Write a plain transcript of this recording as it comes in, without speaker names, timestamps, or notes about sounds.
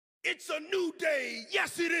It's a new day.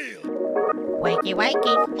 Yes, it is. Wakey,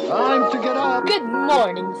 wakey. Time to get up. Good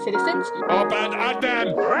morning, citizens. Open up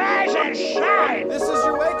then. Rise and shine. This is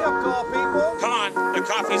your wake-up call, people. Come on, the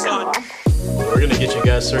coffee's on. We're going to get you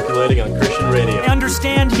guys circulating on Christian radio. I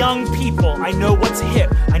understand young people. I know what's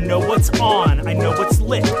hip. I know what's on. I know what's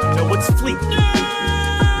lit. I know what's fleet.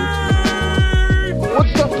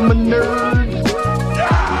 What's up, my nerds?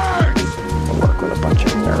 I work with a bunch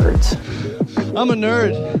of nerds. I'm a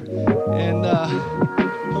nerd, and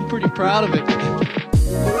I'm pretty proud of it.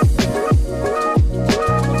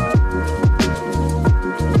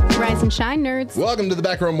 Rise and shine, nerds. Welcome to the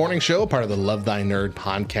Back Row Morning Show, part of the Love Thy Nerd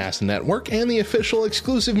podcast network and the official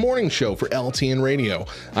exclusive morning show for LTN Radio.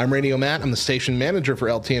 I'm Radio Matt. I'm the station manager for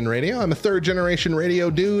LTN Radio. I'm a third-generation radio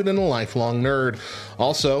dude and a lifelong nerd.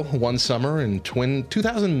 Also, one summer in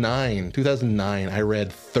 2009, I read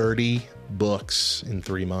 30 books in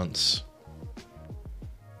 3 months.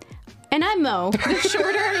 And I'm Mo, the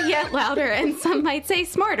shorter yet louder and some might say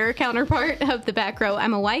smarter counterpart of the back row.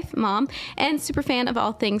 I'm a wife, mom, and super fan of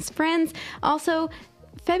all things Friends. Also,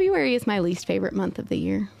 February is my least favorite month of the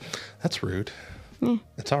year. That's rude. Yeah.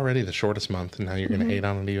 It's already the shortest month, and now you're going to hate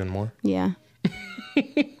on it even more? Yeah.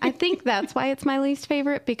 I think that's why it's my least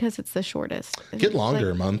favorite, because it's the shortest. Get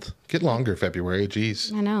longer, a month. Get longer, February.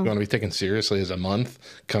 Jeez. I know. You want to be taken seriously as a month,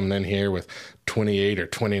 coming in here with 28 or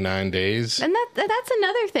 29 days? And that's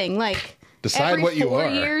another thing. Like, decide every what you 4 are.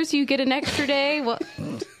 years you get an extra day. Well,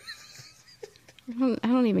 I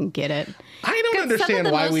don't even get it. I don't understand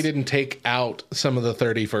why we didn't take out some of the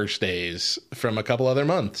 31st days from a couple other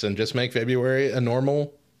months and just make February a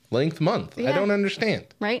normal length month. Yeah. I don't understand.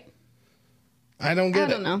 Right? I don't get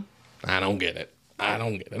it. I don't know. I don't get it.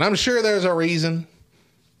 I'm sure there's a reason.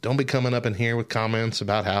 Don't be coming up in here with comments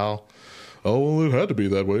about how, well, it had to be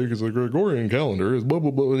that way because the Gregorian calendar is blah, blah,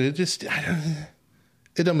 blah. It just,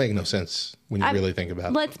 it don't make no sense when you really think about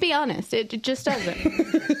it. Let's be honest. It just doesn't.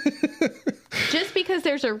 Just because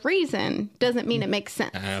there's a reason doesn't mean it makes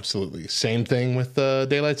sense. Absolutely. Same thing with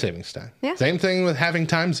daylight savings time. Yeah. Same thing with having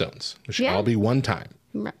time zones. It should all be one time.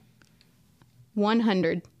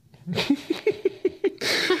 100.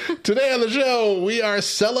 Today on the show, we are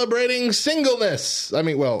celebrating singleness. I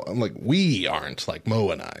mean, well, we aren't, like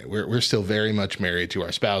Mo and I. We're still very much married to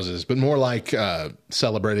our spouses, but more like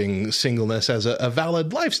celebrating singleness as a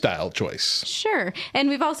valid lifestyle choice. Sure. And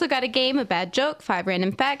we've also got a game, a bad joke, 5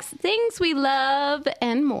 random facts, things we love,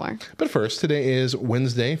 and more. But first, today is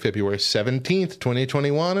Wednesday, February 17th,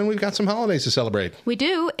 2021, and we've got some holidays to celebrate. We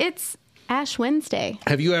do. It's Ash Wednesday.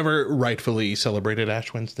 Have you ever rightfully celebrated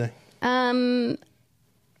Ash Wednesday?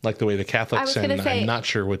 Like the way the Catholics, and I'm not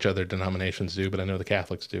sure which other denominations do, but I know the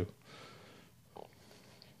Catholics do.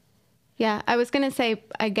 Yeah, I was going to say,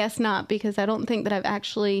 I guess not, because I don't think that I've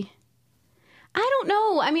actually... I don't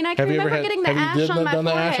know. I mean, I can remember getting the ash on my forehead. Have you done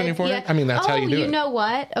the ash on your forehead? Yeah. I mean, that's how you do it. Oh, you know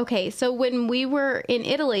what? Okay, so when we were in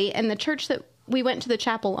Italy, and the church that we went to the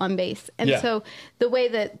chapel on base, and so the way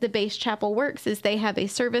that the base chapel works is they have a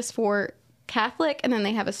service for Catholic, and then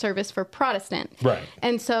they have a service for Protestant. Right.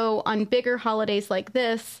 And so on bigger holidays like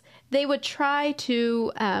this, they would try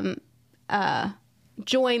to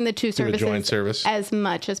join the two services as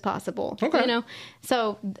much as possible. Okay. You know?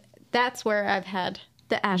 So that's where I've had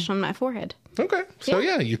the ash on my forehead. Okay. So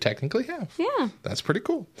yeah, you technically have. Yeah. That's pretty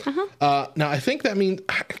cool. Uh-huh. Now, I think that means,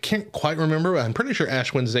 I can't quite remember, but I'm pretty sure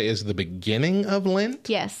Ash Wednesday is the beginning of Lent.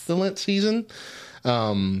 Yes. The Lent season.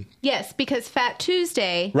 Yes, because Fat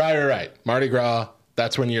Tuesday. Right. Mardi Gras.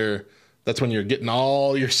 That's when you're getting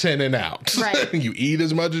all your sinning out. Right. You eat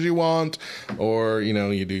as much as you want, or,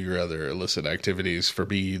 you do your other illicit activities for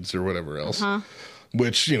beads or whatever else. Uh-huh.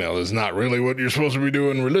 Which, is not really what you're supposed to be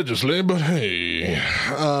doing religiously, but hey.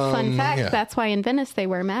 Fun fact, that's why in Venice they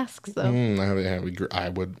wear masks, though. I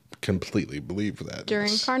would completely believe that.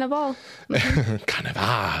 During Carnival. Carnival.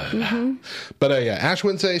 Mm-hmm. But Ash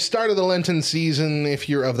Wednesday, start of the Lenten season. If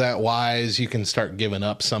you're of that wise, you can start giving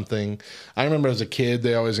up something. I remember as a kid,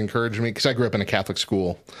 they always encouraged me, because I grew up in a Catholic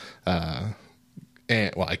school. I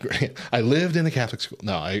lived in a Catholic school.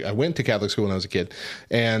 No, I went to Catholic school when I was a kid.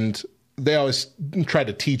 And they always try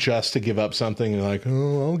to teach us to give up something. And like,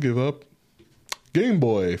 I'll give up Game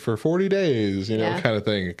Boy for 40 days, kind of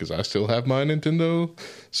thing. Because I still have my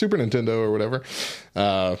Super Nintendo or whatever.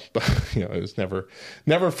 But, it was never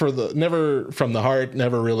from the heart,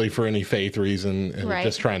 never really for any faith reason. And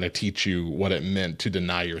just trying to teach you what it meant to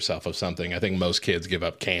deny yourself of something. I think most kids give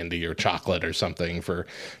up candy or chocolate or something for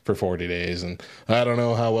 40 days. And I don't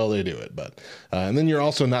know how well they do it. But, and then you're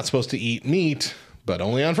also not supposed to eat meat, but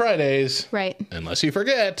only on Fridays. Right. Unless you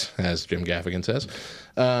forget, as Jim Gaffigan says.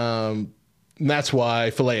 that's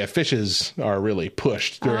why filet of fishes are really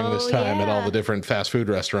pushed during this time at all the different fast food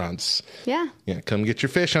restaurants. Yeah. Yeah, come get your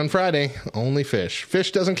fish on Friday. Only fish.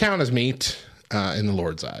 Fish doesn't count as meat in the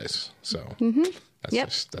Lord's eyes. So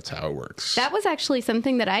that's how it works. That was actually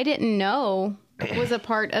something that I didn't know was a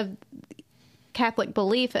part of Catholic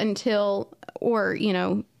belief until,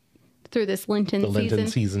 through this Lenten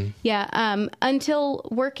season. Yeah, until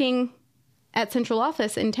working at central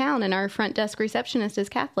office in town, and our front desk receptionist is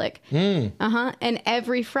Catholic. And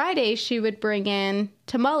every Friday she would bring in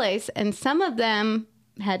tamales, and some of them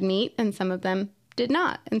had meat and some of them did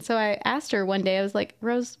not. And so I asked her one day, I was like,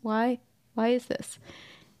 Rose, why is this?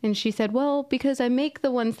 And she said, well, because I make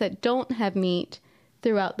the ones that don't have meat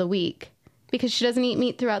throughout the week, because she doesn't eat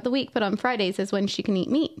meat throughout the week, but on Fridays is when she can eat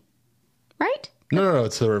meat. Right? No,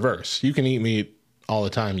 it's the reverse. You can eat meat all the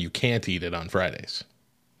time. You can't eat it on Fridays.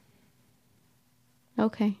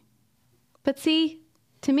 Okay. But see,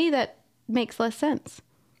 to me, that makes less sense.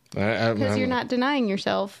 Because you're not denying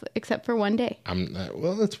yourself except for one day.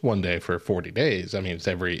 Well, it's one day for 40 days. I mean, it's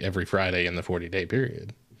every Friday in the 40-day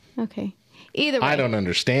period. Okay. Either way. I don't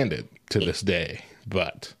understand it to this day,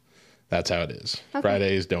 but that's how it is. Okay.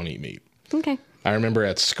 Fridays, don't eat meat. Okay. I remember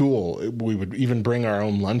at school, we would even bring our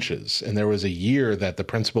own lunches. And there was a year that the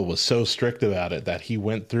principal was so strict about it that he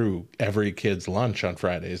went through every kid's lunch on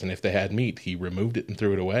Fridays. And if they had meat, he removed it and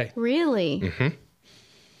threw it away. Really? Mm-hmm.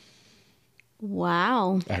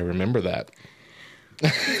 Wow. I remember that.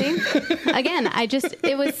 See? Again,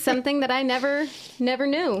 it was something that I never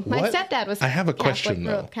knew. My stepdad was I have a Catholic, question,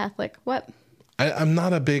 though. Catholic. What? I'm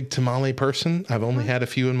not a big tamale person. I've only had a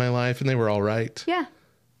few in my life, and they were all right. Yeah.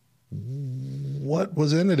 What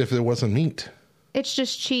was in it if there wasn't meat? It's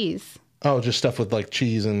just cheese. Oh, just stuff with like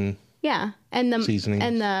cheese and and the seasoning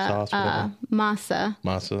and the sauce, whatever. masa.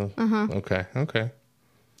 Masa. Okay.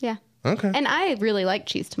 Yeah. Okay. And I really like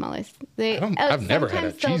cheese tamales. I've never had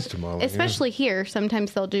a cheese tamale, especially here.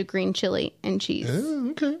 Sometimes they'll do green chili and cheese.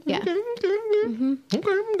 Okay. Yeah.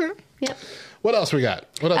 Okay. Yep. What else we got?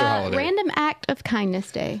 What other holiday? Random Act of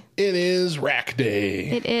Kindness Day. It is Rack Day.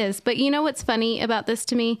 It is. But you know what's funny about this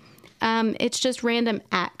to me? It's just random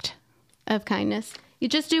act of kindness. You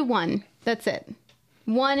just do one. That's it.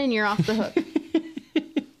 One and you're off the hook.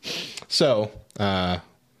 So,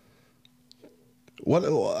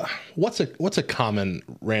 what's a common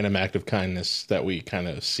random act of kindness that we kind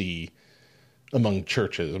of see among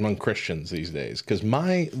churches, among Christians these days? Because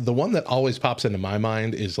the one that always pops into my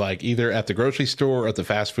mind is like either at the grocery store or at the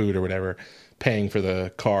fast food or whatever, paying for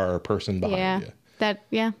the car or person behind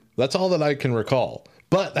you. That's all that I can recall.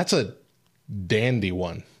 But that's a dandy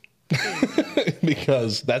one.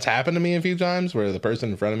 Because that's happened to me a few times where the person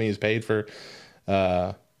in front of me is paid for,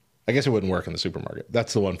 I guess it wouldn't work in the supermarket.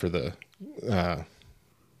 That's the one for the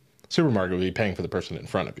supermarket would be paying for the person in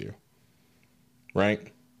front of you.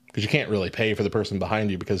 Right? Because you can't really pay for the person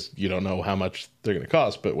behind you because you don't know how much they're going to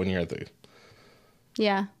cost. But when you're at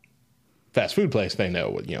the fast food place, they know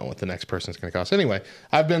what the next person's going to cost. Anyway,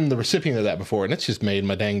 I've been the recipient of that before, and it's just made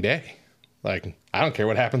my dang day. Like, I don't care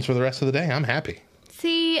what happens for the rest of the day. I'm happy.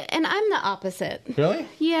 See, and I'm the opposite. Really?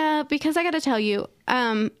 Yeah, because I got to tell you,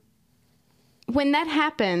 when that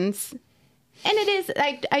happens, and it is,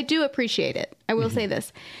 I do appreciate it. I will say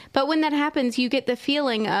this. But when that happens, you get the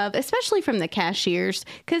feeling of, especially from the cashiers,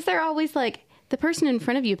 because they're always like, the person in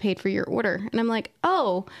front of you paid for your order. And I'm like,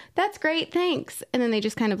 oh, that's great, thanks. And then they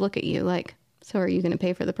just kind of look at you like, so are you going to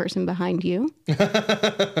pay for the person behind you?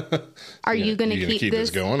 Are you going to keep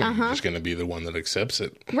this going? Or you're just going to be the one that accepts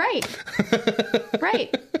it? Right.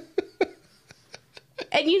 Right.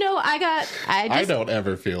 And I don't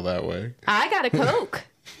ever feel that way. I got a Coke.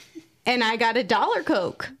 And I got $1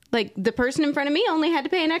 Coke. Like, the person in front of me only had to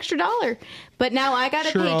pay an extra $1. But now I got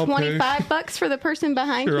to pay $25 for the person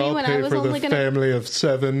behind me when I was only going to... family of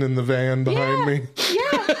 7 in the van behind me.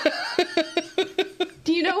 Yeah.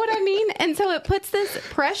 Do you know what I mean? And so it puts this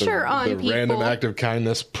pressure on people. The random act of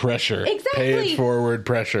kindness pressure. Exactly. Pay it forward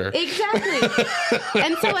pressure. Exactly.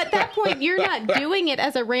 And so at that point, you're not doing it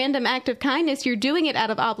as a random act of kindness. You're doing it out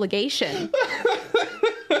of obligation.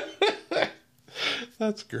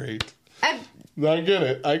 That's great. I get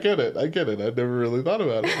it. I never really thought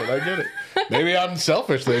about it, but I get it. Maybe I'm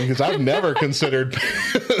selfish then because I've never considered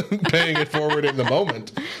paying it forward in the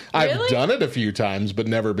moment. I've done it a few times, but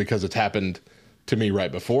never because it's happened to me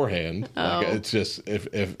right beforehand. Oh. Like, it's just if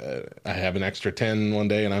I have an extra 10 one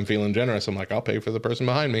day and I'm feeling generous, I'm like, I'll pay for the person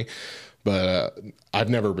behind me. But I've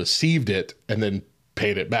never received it and then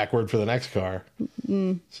paid it backward for the next car.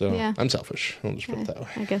 So yeah. I'm selfish. I'll just put it that way.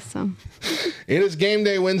 I guess so. It is Game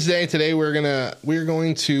Day Wednesday. Today we're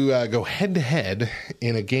going to go head to head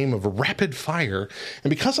in a game of rapid fire. And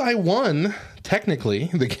because I won technically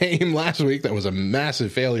the game last week, that was a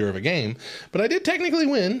massive failure of a game, but I did technically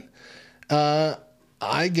win.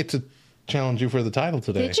 I get to challenge you for the title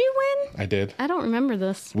today. Did you win? I did. I don't remember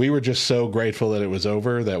this. We were just so grateful that it was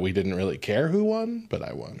over that we didn't really care who won, but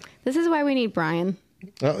I won. This is why we need Brian.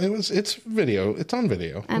 It's video. It's on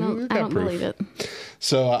video. I don't proof. believe it.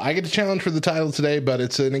 So I get to challenge for the title today, but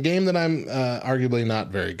it's in a game that I'm arguably not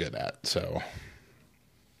very good at. So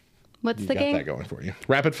what's you the got game? that going for you.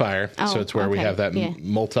 Rapid fire. Oh, So it's where we okay. have that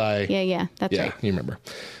multi. Yeah, that's right. You remember.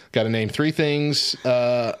 Got to name 3 things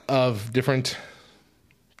of different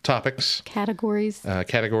topics. Categories.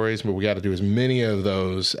 But we got to do as many of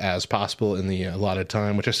those as possible in the allotted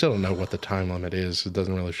time, which I still don't know what the time limit is. It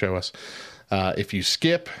doesn't really show us. If you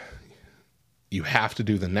skip, you have to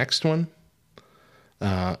do the next one.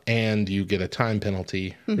 And you get a time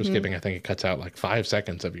penalty for skipping. I think it cuts out like 5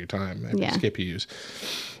 seconds of your time every skip you use.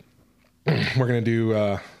 We're going to do,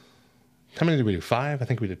 how many did we do? 5? I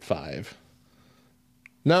think we did 5.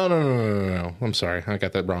 No. I'm sorry. I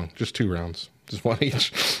got that wrong. Just 2 rounds. Just 1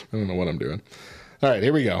 each. I don't know what I'm doing. All right,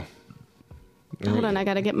 here we go. Hold on, I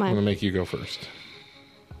got to get I'm my... going to make you go first.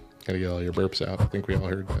 Got to get all your burps out. I think we all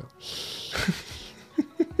heard that.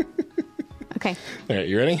 Okay. All right,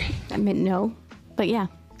 you ready? I meant no, but yeah.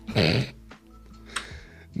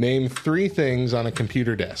 Name 3 things on a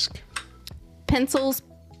computer desk. Pencils,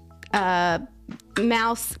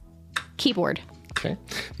 mouse, keyboard. Okay.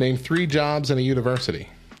 Name 3 jobs in a university.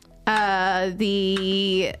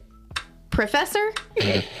 The professor,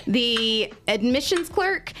 the admissions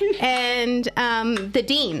clerk, and the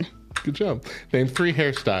dean. Good job. Name 3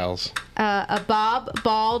 hairstyles. A bob,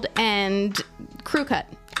 bald, and crew cut.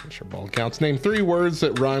 Sure, bald counts. Name 3 words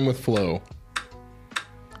that rhyme with flow.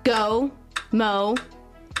 Go, mo,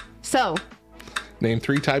 so. Name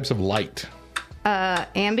 3 types of light.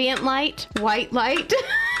 Ambient light, white light,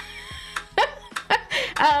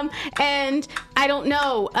 and I don't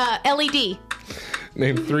know, LED.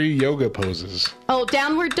 Name 3 yoga poses. Oh,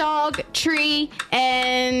 downward dog, tree,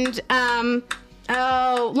 and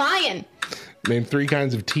lion. Name 3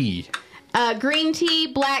 kinds of tea. Green tea,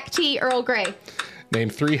 black tea, Earl Grey. Name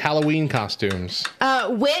 3 Halloween costumes.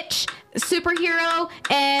 Witch, superhero,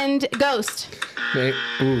 and ghost.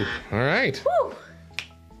 Ooh, all right. Woo.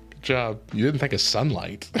 Good job. You didn't think of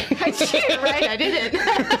sunlight. I did, right? I didn't.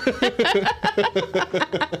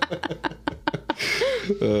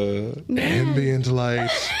 Ambient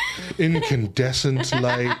light, incandescent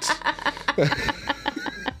light.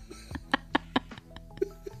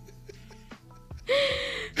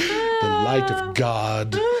 The light of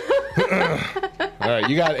God. All right,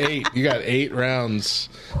 you got 8. You got 8 rounds,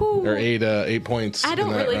 or 8 points. I don't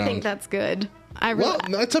in that really round. think that's good. Well,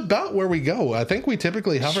 that's about where we go. I think we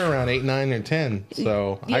typically hover around 8, 9, or 10.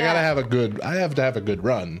 So Yeah. I have to have a good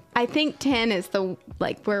run. I think 10 is the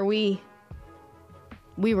where we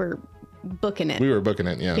were booking it. We were booking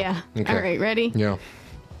it, yeah. Yeah. Okay. All right, ready? Yeah.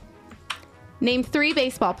 Name 3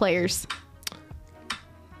 baseball players.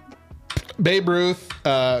 Babe Ruth,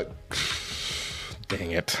 dang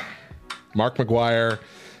it, Mark McGuire,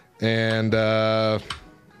 and I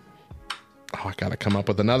gotta come up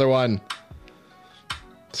with another one.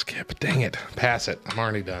 Skip, dang it, pass it. I'm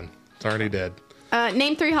already done. It's already dead.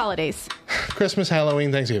 Name 3 holidays. Christmas,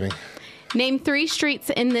 Halloween, Thanksgiving. Name 3 streets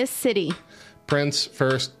in this city. Prince,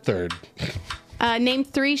 First, Third. Name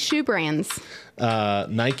 3 shoe brands.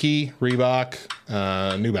 Nike, Reebok,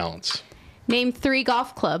 New Balance. Name 3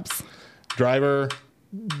 golf clubs. Driver,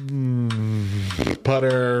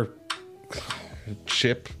 putter,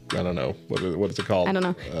 chip. I don't know. What is it called? I don't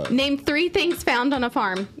know. Name 3 things found on a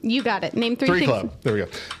farm. You got it. Name 3 Three things. club. There we go.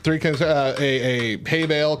 3 a hay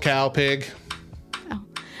bale, cow, pig. Oh.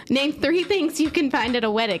 Name 3 things you can find at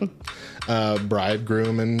a wedding. Bride,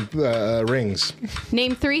 groom, and rings.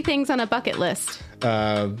 Name 3 things on a bucket list.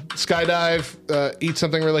 Skydive, eat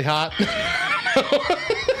something really hot.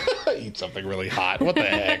 Eat something really hot. What the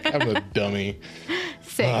heck? I'm a dummy.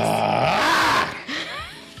 6.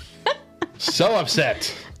 So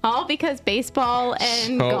upset. All because baseball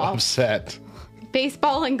and So golf. upset.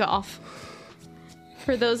 Baseball and golf.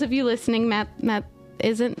 For those of you listening, Matt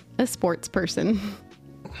isn't a sports person.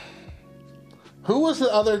 Who was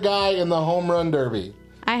the other guy in the home run derby?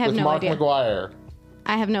 I have with no Mark idea. McGuire.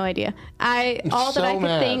 I have no idea. All that so I could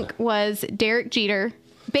mad. think was Derek Jeter,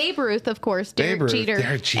 Babe Ruth, of course, Derek Jeter,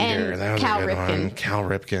 Derek Jeter. and That was Cal a good Ripken. one. Cal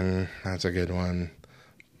Ripken. That's a good one.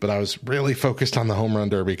 but I was really focused on the home run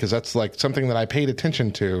derby because that's like something that I paid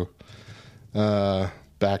attention to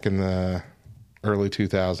back in the early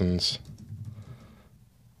 2000s.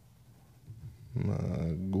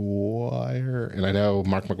 McGuire, and I know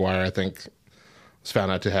Mark McGuire, I think, was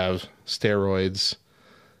found out to have steroids.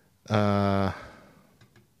 Ken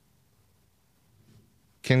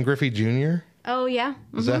Griffey Jr. Oh yeah,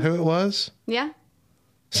 Is that who it was? yeah.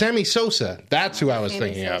 Sammy Sosa. That's who I was Sammy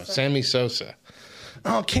thinking of. Sosa. Sammy Sosa.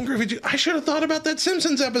 Oh, Ken Griffey Jr. I should have thought about that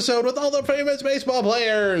Simpsons episode with all the famous baseball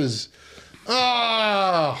players.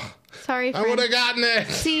 Oh, Sorry, I friend. would have gotten it.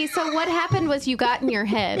 See, so what happened was you got in your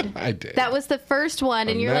head. I did. That was the first one,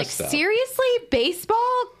 and you're like, messed up. seriously,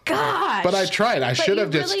 baseball? Gosh. But I tried. I should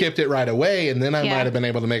have you just really- skipped it right away, and then I Yeah. might have been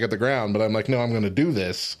able to make it the ground. But I'm like, no, I'm going to do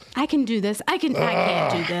this. I can do this. I can't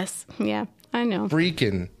do this. Yeah, I know.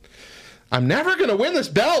 Freaking. I'm never going to win this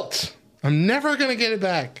belt. I'm never going to get it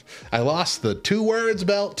back. I lost the 2 words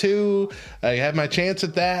belt too. I had my chance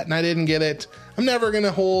at that, and I didn't get it. I'm never going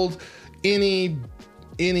to hold any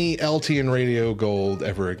LTN radio gold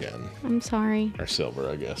ever again. I'm sorry. Or silver,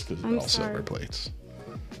 I guess, because it's I'm all silver sorry. plates.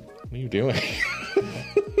 What are you doing?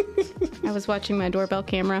 I was watching my doorbell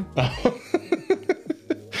camera.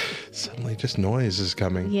 Suddenly just noise is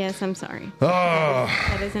coming. Yes, I'm sorry. Oh,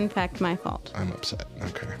 That is, in fact, my fault. I'm upset.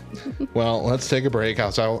 Okay. Well, let's take a break.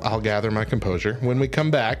 I'll gather my composure. When we come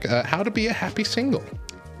back, how to be a happy single.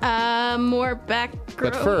 More back.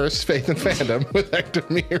 But first, Faith and Fandom with Hector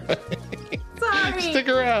Mirai. Sorry. Stick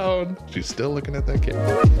around. She's still looking at that kid.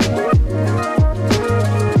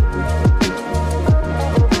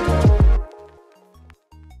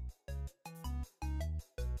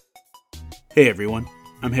 Hey everyone,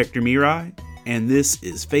 I'm Hector Mirai, and this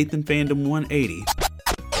is Faith and Fandom 180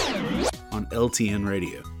 on LTN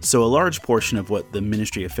Radio. So a large portion of what the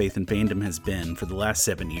Ministry of Faith and Fandom has been for the last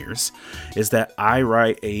 7 years is that I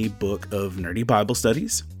write a book of nerdy Bible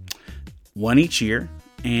studies, one each year,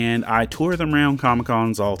 and I tour them around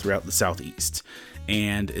Comic-Cons all throughout the Southeast.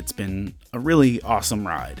 And it's been a really awesome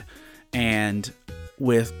ride. And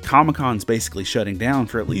with Comic-Cons basically shutting down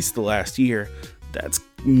for at least the last year, that's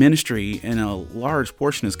ministry in a large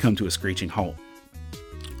portion has come to a screeching halt.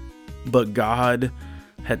 But God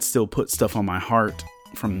had still put stuff on my heart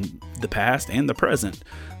from the past and the present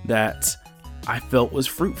that I felt was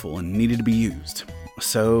fruitful and needed to be used.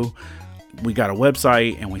 So we got a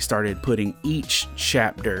website and we started putting each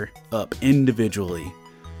chapter up individually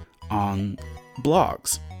on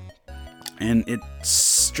blogs. And it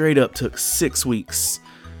straight up took 6 weeks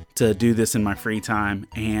to do this in my free time.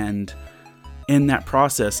 And in that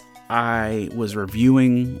process, I was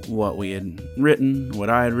reviewing what I had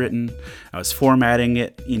written. I was formatting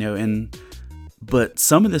it, but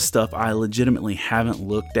some of this stuff I legitimately haven't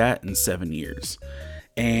looked at in 7 years.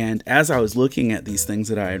 And as I was looking at these things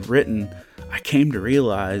that I had written, I came to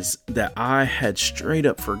realize that I had straight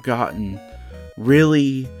up forgotten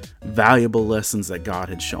really valuable lessons that God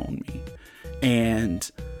had shown me. And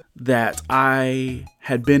that I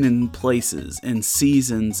had been in places and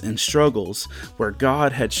seasons and struggles where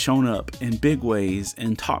God had shown up in big ways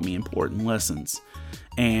and taught me important lessons.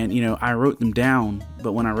 And, I wrote them down,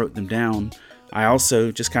 but when I wrote them down, I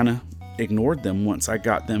also just kind of ignored them once I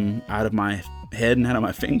got them out of my head and out of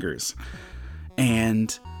my fingers.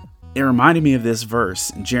 And it reminded me of this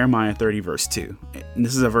verse, Jeremiah 30, verse 2. And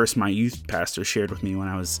this is a verse my youth pastor shared with me when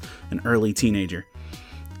I was an early teenager.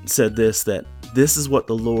 It said that this is what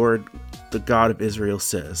the Lord, the God of Israel,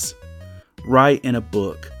 says. Write in a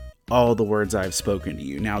book all the words I have spoken to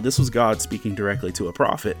you. Now, this was God speaking directly to a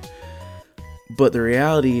prophet. But the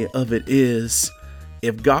reality of it is,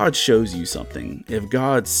 if God shows you something, if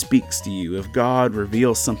God speaks to you, if God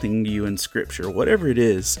reveals something to you in Scripture, whatever it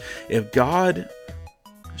is, if God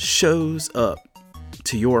shows up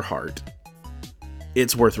to your heart,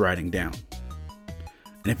 it's worth writing down.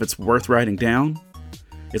 And if it's worth writing down,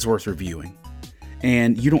 it's worth reviewing.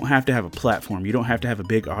 And you don't have to have a platform. You don't have to have a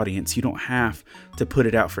big audience. You don't have to put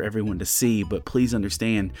it out for everyone to see. But please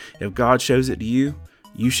understand, if God shows it to you,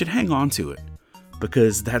 you should hang on to it,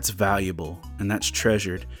 because that's valuable and that's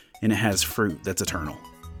treasured and it has fruit that's eternal.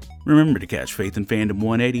 Remember to catch Faith and Fandom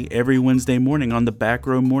 180 every Wednesday morning on the Back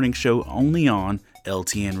Row Morning Show, only on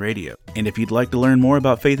LTN Radio. And if you'd like to learn more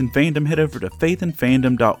about Faith and Fandom, head over to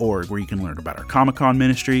faithandfandom.org, where you can learn about our Comic-Con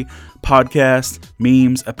ministry, podcast,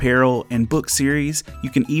 memes, apparel, and book series.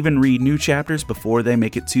 You can even read new chapters before they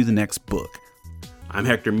make it to the next book. I'm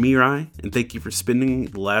Hector Mirai, and thank you for spending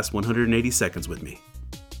the last 180 seconds with me.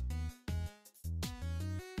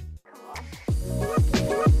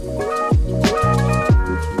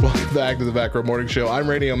 back to the Back Row Morning Show. I'm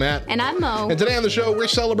Radio Matt. And I'm Mo. And today on the show, we're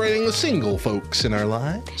celebrating the single folks in our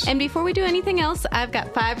lives. And before we do anything else, I've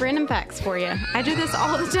got 5 random facts for you. I do this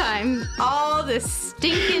all the time. All the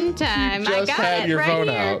stinking time. You just I got had it your right phone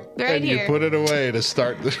here. out. Right and here. you put it away to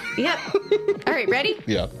start the... Yep. All right, ready?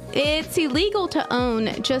 Yeah. It's illegal to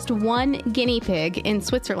own just one guinea pig in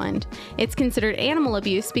Switzerland. It's considered animal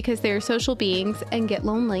abuse because they're social beings and get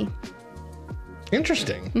lonely.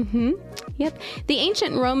 Interesting. Yep. The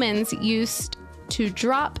ancient Romans used to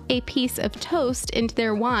drop a piece of toast into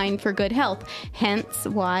their wine for good health, hence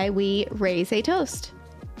why we raise a toast.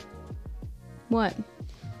 What?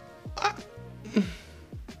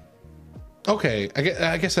 Okay,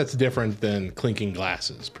 I guess that's different than clinking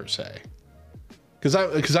glasses, per se.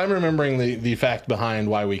 Because I'm remembering the fact behind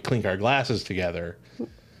why we clink our glasses together.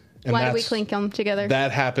 And Why do we clink them together?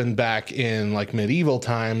 That happened back in like medieval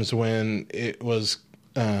times when it was,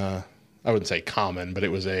 I wouldn't say common, but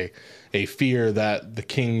it was a fear that the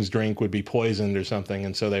king's drink would be poisoned or something.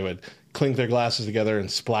 And so they would clink their glasses together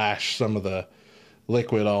and splash some of the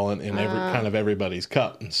liquid all in kind of everybody's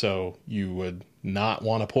cup. And so you would not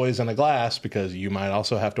want to poison a glass because you might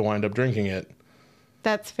also have to wind up drinking it.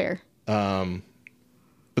 That's fair.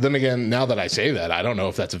 But then again, now that I say that, I don't know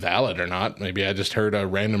if that's valid or not. Maybe I just heard a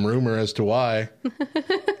random rumor as to why.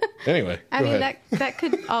 Anyway, I mean, that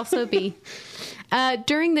could also be.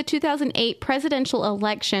 During the 2008 presidential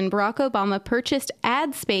election, Barack Obama purchased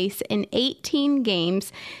ad space in 18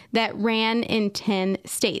 games that ran in 10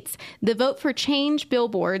 states. The Vote for Change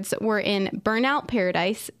billboards were in Burnout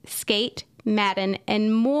Paradise, Skate, Madden,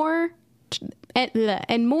 and more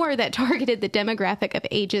that targeted the demographic of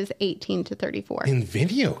ages 18 to 34. In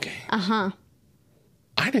video games? Uh-huh.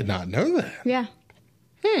 I did not know that. Yeah.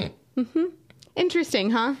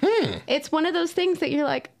 Interesting, huh? It's one of those things that you're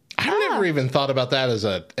like, I've never even thought about that as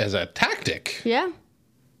a tactic. yeah.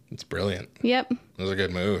 It's brilliant. Yep. It was a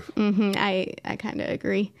good move. I kind of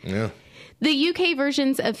agree. Yeah. The UK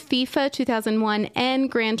versions of FIFA 2001 and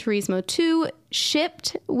Gran Turismo 2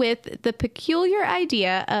 shipped with the peculiar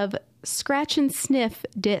idea of scratch and sniff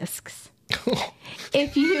discs.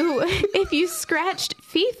 If you scratched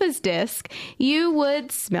FIFA's disc, you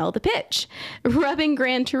would smell the pitch. Rubbing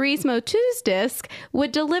Gran Turismo 2's disc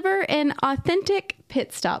would deliver an authentic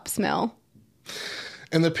pit stop smell.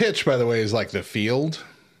 And the pitch, by the way, is like the field.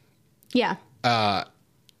 Yeah. And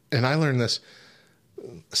I learned this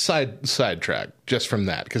sidetrack just from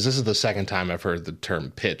that, because this is the second time I've heard the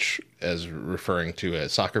term pitch as referring to a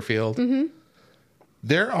soccer field.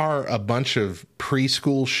 There are a bunch of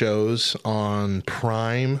preschool shows on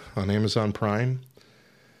Amazon Prime,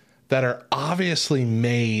 that are obviously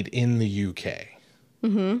made in the UK.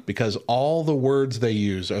 Because all the words they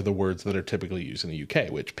use are the words that are typically used in the UK,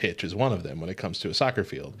 which pitch is one of them when it comes to a soccer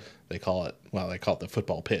field. They call it the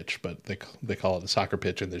football pitch, but they call it a soccer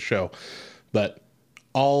pitch in this show. But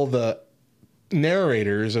all the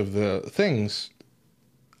narrators of the things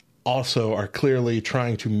also are clearly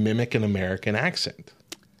trying to mimic an American accent.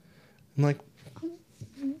 I'm like,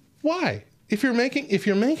 why? If you're making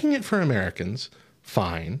it for Americans,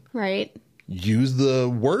 fine. Right. Use the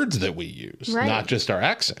words that we use, not just our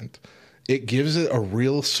accent. It gives it a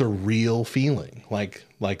real surreal feeling.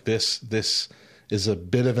 Like this is a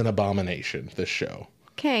bit of an abomination, this show.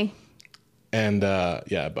 Okay. And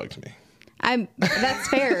it bugs me. That's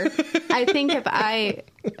fair. I think if I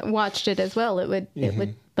watched it as well, it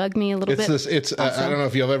would bug me a little bit. I don't know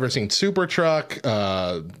if you've ever seen Super Truck.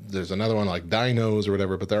 There's another one like Dinos or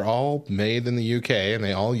whatever, but they're all made in the UK and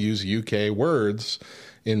they all use UK words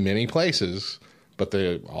in many places, but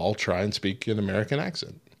they all try and speak an American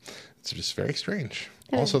accent. It's just very strange.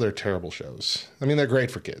 Also, they're terrible shows. I mean, they're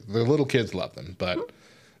great for kids. The little kids love them, but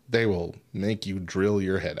they will make you drill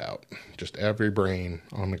your head out. Just every brain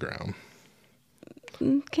on the ground.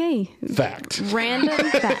 Okay. Fact. Random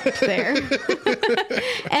fact there.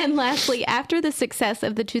 And lastly, after the success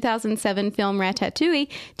of the 2007 film Ratatouille,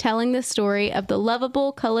 telling the story of the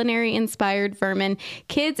lovable culinary-inspired vermin,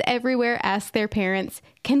 kids everywhere ask their parents,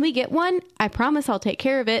 "Can we get one? I promise I'll take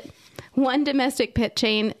care of it." One domestic pet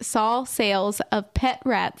chain saw sales of pet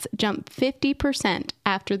rats jump 50%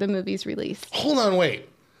 after the movie's release. Hold on, wait.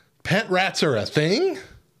 Pet rats are a thing?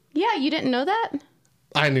 Yeah, you didn't know that?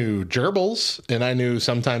 I knew gerbils, and I knew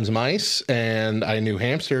sometimes mice, and I knew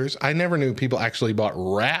hamsters. I never knew people actually bought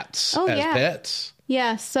rats as pets.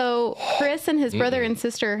 Yeah, so Chris and his brother and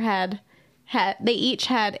sister they each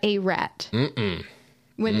had a rat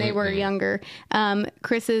when they were younger.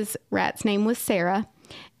 Chris's rat's name was Sarah,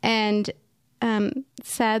 and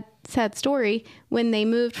sad story, when they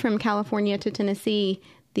moved from California to Tennessee,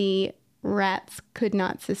 the rats could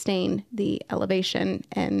not sustain the elevation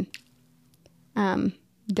and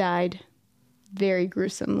died very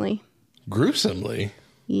gruesomely. Gruesomely?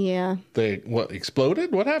 Yeah. They,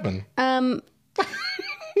 exploded? What happened?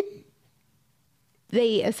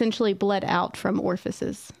 They essentially bled out from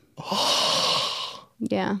orifices.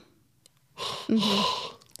 Yeah.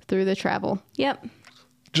 Mm-hmm. Through the travel. Yep.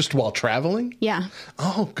 Just while traveling? Yeah.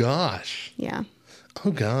 Oh, gosh. Yeah.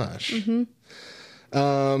 Oh, gosh.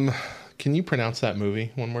 Mm-hmm. Can you pronounce that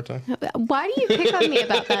movie one more time? Why do you pick on me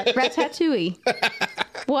about that? Ratatouille.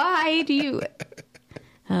 Why do you...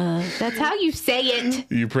 that's how you say it.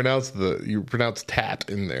 You pronounce tat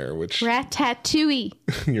in there, which... Ratatouille.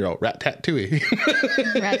 You're all rat-tat-tooey.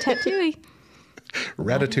 Ratatouille.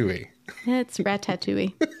 Ratatouille. It's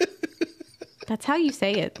ratatouille. That's how you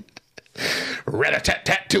say it.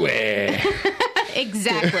 Rat-a-tat-tat-tooey.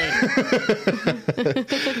 Exactly.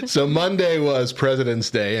 So Monday was President's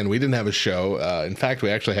Day, and we didn't have a show. In fact, we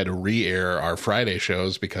actually had to re-air our Friday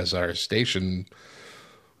shows because our station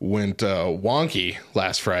went wonky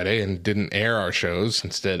last Friday and didn't air our shows.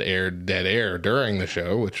 Instead, aired dead air during the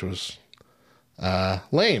show, which was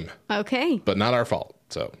lame. Okay. But not our fault,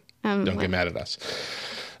 so don't get mad at us.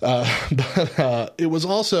 But it was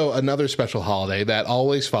also another special holiday that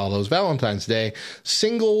always follows Valentine's Day,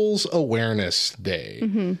 Singles Awareness Day.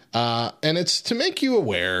 Mm-hmm. And it's to make you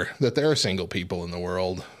aware that there are single people in the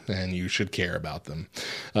world and you should care about them.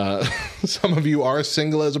 Some of you are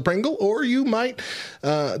single as a Pringle, or you might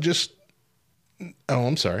just... Oh,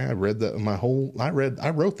 I'm sorry. I wrote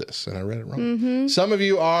this and I read it wrong. Mm-hmm. Some of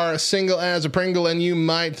you are single as a Pringle and you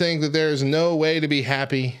might think that there's no way to be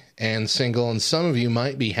happy and single. And some of you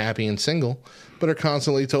might be happy and single, but are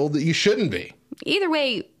constantly told that you shouldn't be. Either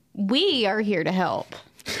way, we are here to help.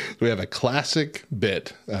 We have a classic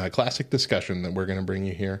classic discussion that we're going to bring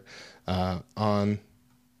you here on,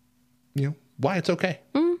 why it's okay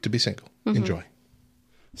to be single. Mm-hmm. Enjoy.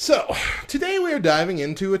 So, today we are diving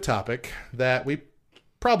into a topic that we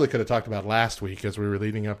probably could have talked about last week as we were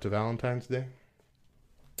leading up to Valentine's Day.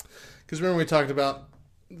 Because remember we talked about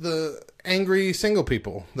the angry single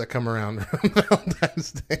people that come around on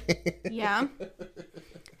Valentine's Day. Yeah.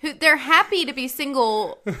 They're happy to be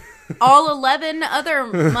single all 11 other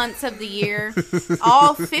months of the year,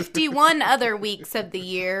 all 51 other weeks of the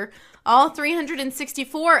year, all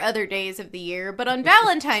 364 other days of the year, but on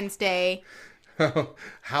Valentine's Day...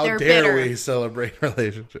 How dare bitter. we celebrate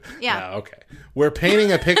relationships? Yeah. Okay. We're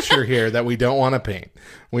painting a picture here that we don't want to paint.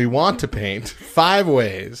 We want to paint 5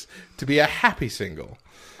 ways to be a happy single.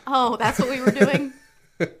 Oh, that's what we were doing?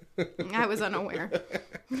 I was unaware.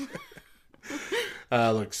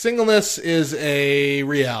 Look, singleness is a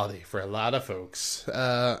reality for a lot of folks.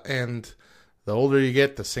 And the older you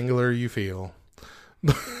get, the singler you feel.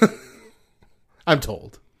 I'm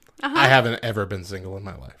told. Uh-huh. I haven't ever been single in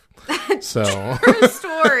my life. So true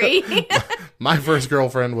story. My first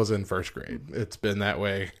girlfriend was in first grade. It's been that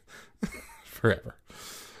way forever.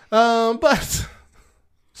 But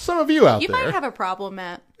some of you out there, you might have a problem,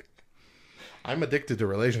 Matt. I'm addicted to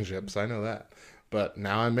relationships. I know that. But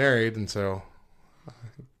now I'm married, and so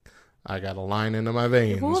I got a line into my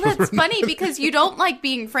veins. Well, that's funny because you don't like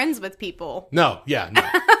being friends with people. No. Yeah. No.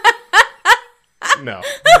 No.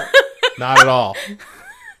 Not at all.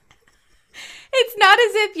 It's not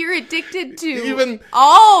as if you're addicted to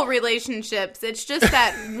all relationships. It's just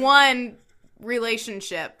that one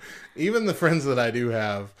relationship. Even the friends that I do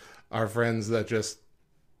have are friends that just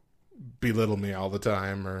belittle me all the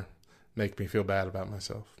time or make me feel bad about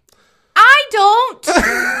myself. I don't.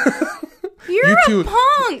 You're a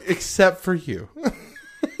punk. Except for you.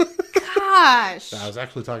 Gosh. I was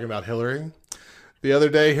actually talking about Hillary. The other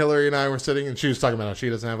day, Hillary and I were sitting, and she was talking about how she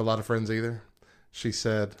doesn't have a lot of friends either. She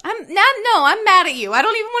said... I'm mad at you. I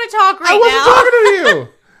don't even want to talk right now. I wasn't talking to you.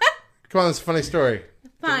 Come on, it's a funny story.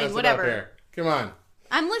 Fine, whatever. Come on.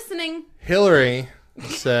 I'm listening. Hillary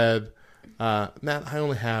said, Matt, I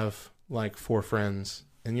only have like 4 friends,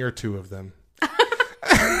 and you're 2 of them.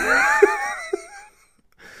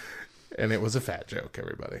 And it was a fat joke,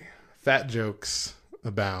 everybody. Fat jokes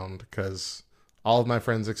abound, because all of my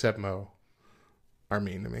friends except Mo are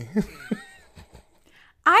mean to me.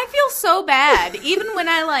 I feel so bad. Even when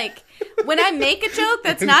I make a joke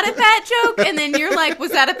that's not a fat joke, and then you're like,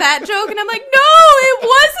 was that a fat joke? And I'm like, no, it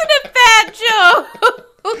wasn't a fat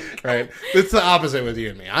joke. Right. It's the opposite with you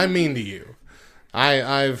and me. I'm mean to you.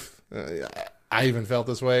 I even felt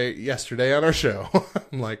this way yesterday on our show.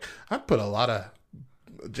 I'm like, I put a lot of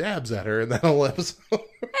jabs at her in that whole episode.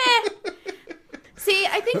 See,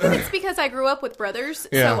 I think that it's because I grew up with brothers,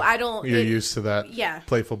 Yeah. so I don't. You're used to that. Yeah.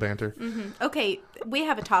 Playful banter. Okay, we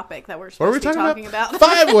have a topic that we're What are we supposed to be talking talking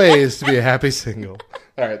about. 5 ways to be a happy single.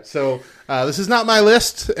 All right, so this is not my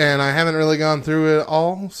list, and I haven't really gone through it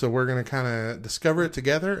all, so we're going to kind of discover it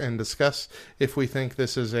together and discuss if we think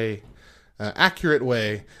this is a accurate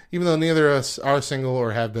way, even though neither of us are single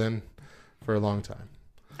or have been for a long time.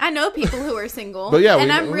 I know people who are single, But yeah, and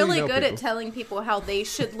we I'm really know good people. at telling people how they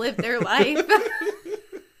should live their life.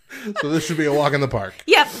 So this should be a walk in the park.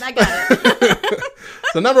 Yep, I got it.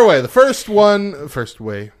 So number way, the first one is what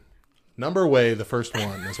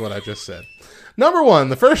I just said. Number 1,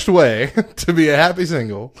 the first way to be a happy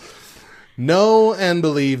single, know and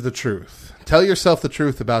believe the truth. Tell yourself the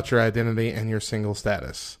truth about your identity and your single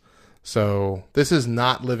status. So this is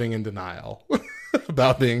not living in denial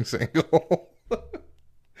about being single.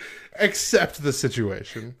 Accept the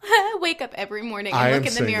situation. I wake up every morning and look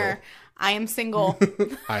in the mirror. I am single.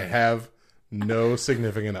 I have no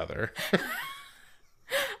significant other.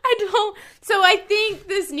 I don't. So I think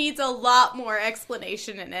this needs a lot more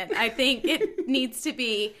explanation in it. I think it needs to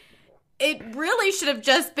be. It really should have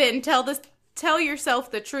just been tell yourself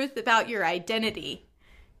the truth about your identity.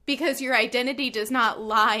 Because your identity does not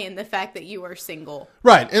lie in the fact that you are single.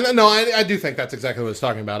 Right. And no, I do think that's exactly what it's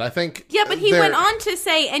talking about. I think... Yeah, but he went on to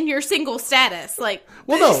say, and your single status. Like,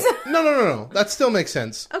 well, no. That still makes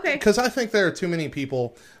sense. Okay. Because I think there are too many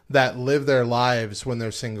people that live their lives when they're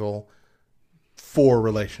single for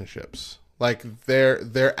relationships. Like,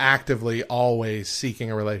 they're actively always seeking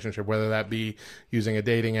a relationship, whether that be using a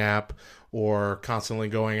dating app or constantly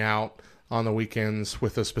going out on the weekends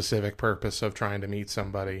with a specific purpose of trying to meet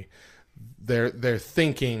somebody. They're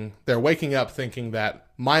waking up thinking that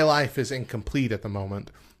my life is incomplete at the moment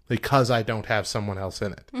because I don't have someone else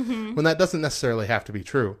in it. Mm-hmm. When that doesn't necessarily have to be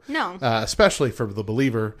true. No. Especially for the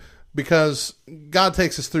believer, because God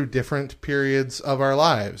takes us through different periods of our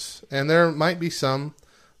lives. And there might be some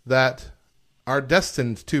that are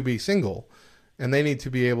destined to be single, and they need to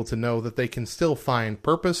be able to know that they can still find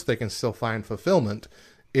purpose, they can still find fulfillment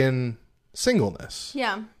in singleness.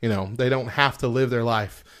 Yeah. You know, they don't have to live their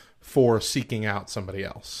life for seeking out somebody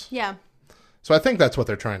else. Yeah. So I think that's what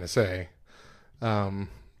they're trying to say. But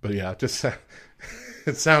yeah, just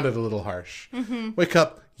it sounded a little harsh. Mm-hmm. Wake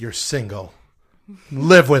up, you're single.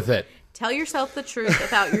 Live with it. Tell yourself the truth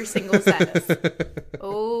about your single status. Okay.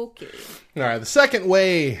 All right. The second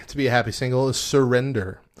way to be a happy single is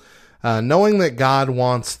surrender. Knowing that God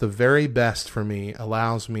wants the very best for me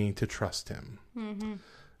allows me to trust him. Mm-hmm.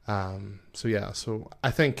 So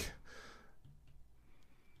I think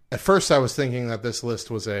at first I was thinking that this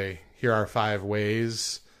list was here are 5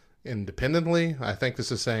 ways independently. I think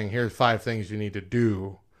this is saying here's 5 things you need to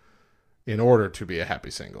do in order to be a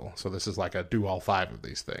happy single. So this is like a do all 5 of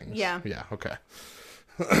these things. Yeah. Yeah. Okay.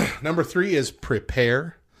 Number 3 is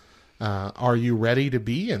prepare. Are you ready to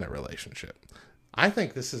be in a relationship? I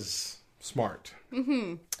think this is smart.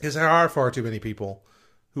 Mm-hmm. Because there are far too many people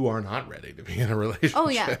who are not ready to be in a relationship. Oh,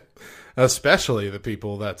 yeah. Especially the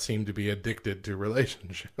people that seem to be addicted to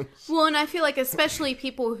relationships. Well, and I feel like especially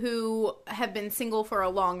people who have been single for a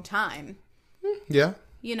long time. Yeah.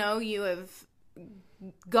 You know, you have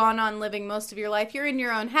gone on living most of your life. You're in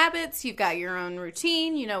your own habits. You've got your own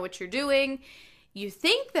routine. You know what you're doing. You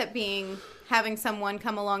think that having someone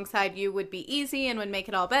come alongside you would be easy and would make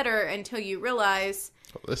it all better until you realize...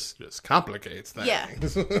 Well, this just complicates things. Yeah.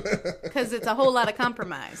 Because it's a whole lot of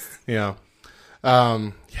compromise. Yeah.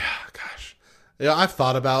 Gosh. Yeah, I've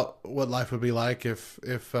thought about what life would be like if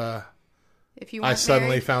you I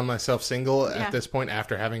suddenly married. found myself single at this point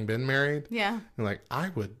after having been married. Yeah. And like, I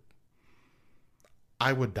would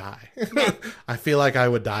die. I feel like I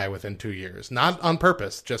would die within 2 years. Not on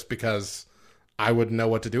purpose, just because I wouldn't know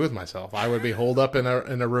what to do with myself. I would be holed up in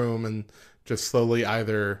a room and just slowly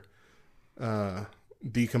either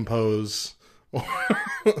decompose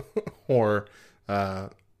or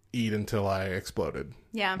eat until I exploded.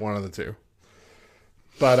 Yeah. One of the two.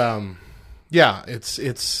 But yeah, it's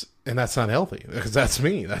and that's not healthy, because that's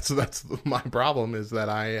me. That's my problem, is that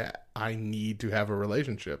I need to have a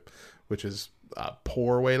relationship, which is a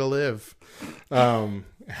poor way to live.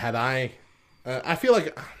 Had I feel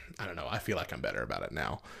like, I don't know, I feel like I'm better about it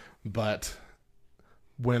now. But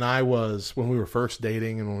when we were first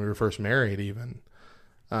dating and when we were first married even,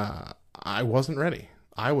 I wasn't ready.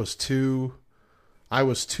 I was too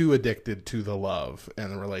addicted to the love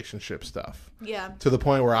and the relationship stuff. Yeah. To the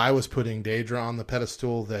point where I was putting Daedra on the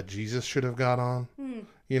pedestal that Jesus should have got on.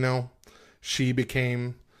 You know, she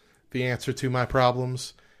became the answer to my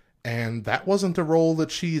problems, and that wasn't the role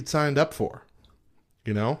that she had signed up for.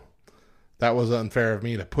 You know, that was unfair of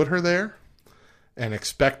me to put her there. and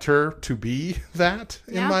expect her to be that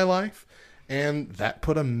in my life. And that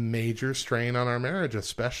put a major strain on our marriage,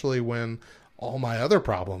 especially when all my other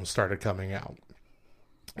problems started coming out.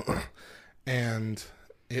 And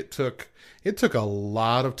it took a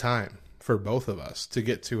lot of time for both of us to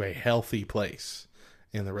get to a healthy place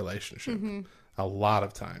in the relationship. A lot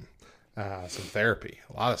of time, some therapy,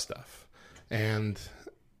 a lot of stuff. And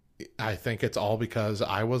I think it's all because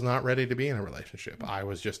I was not ready to be in a relationship. I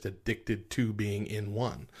was just addicted to being in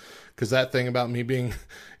one. Because that thing about me being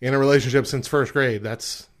in a relationship since first grade,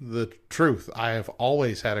 that's the truth. I have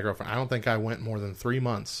always had a girlfriend. I don't think I went more than 3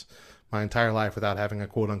 months my entire life without having a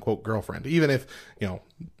quote-unquote girlfriend. Even if,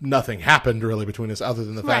 nothing happened really between us other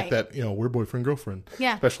than the fact that, we're boyfriend-girlfriend.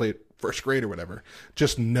 Yeah. Especially at first grade or whatever.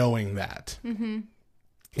 Just knowing that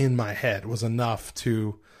in my head was enough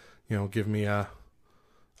to, give me a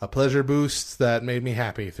pleasure boost that made me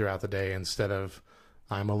happy throughout the day instead of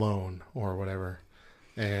I'm alone or whatever.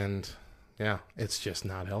 And, yeah, it's just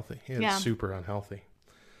not healthy. It's super unhealthy.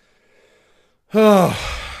 Oh.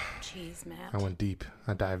 Jeez, Matt. I went deep.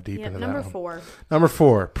 I dived deep into that number one. 4. Number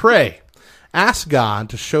 4, pray. Ask God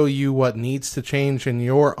to show you what needs to change in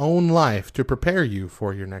your own life to prepare you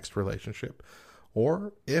for your next relationship.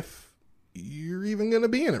 Or if you're even going to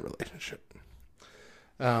be in a relationship.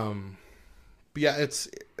 Yeah,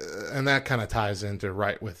 and that kind of ties into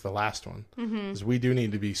right with the last one. Is we do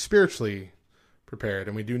need to be spiritually prepared,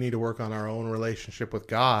 and we do need to work on our own relationship with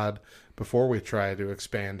God before we try to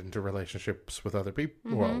expand into relationships with other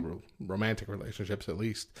people, well, romantic relationships at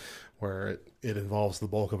least, where it involves the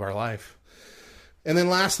bulk of our life. And then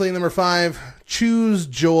lastly, number 5, choose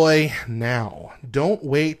joy now. Don't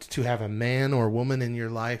wait to have a man or woman in your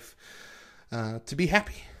life to be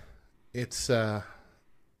happy. It's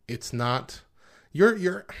not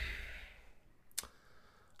you're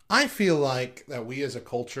I feel like that we as a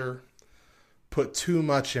culture put too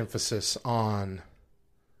much emphasis on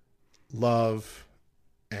love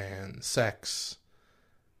and sex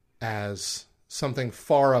as something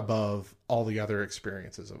far above all the other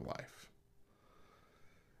experiences of life.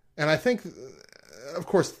 And I think, of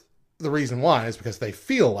course, the reason why is because they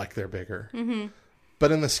feel like they're bigger.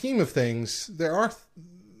 But in the scheme of things, there are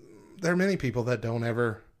many people that don't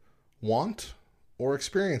ever want or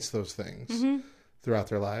experience those things throughout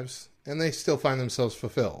their lives, and they still find themselves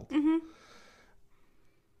fulfilled.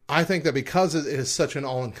 I think that because it is such an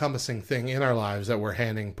all-encompassing thing in our lives that we're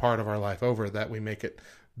handing part of our life over, that we make it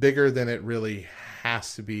bigger than it really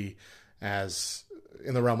has to be, as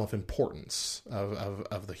in the realm of importance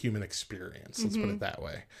of the human experience. Let's put it that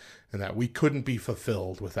way. And that we couldn't be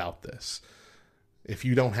fulfilled without this. If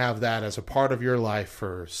you don't have that as a part of your life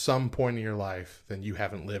for some point in your life, then you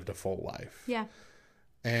haven't lived a full life. Yeah.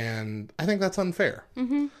 And I think that's unfair.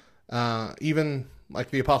 Even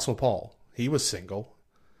like the Apostle Paul, he was single.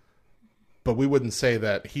 But we wouldn't say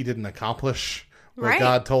that he didn't accomplish what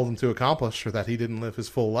God told him to accomplish, or that he didn't live his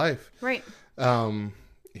full life. Right.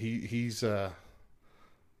 He's the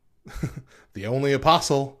only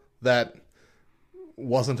apostle that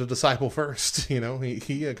wasn't a disciple first. He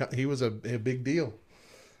was a big deal.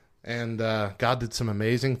 And God did some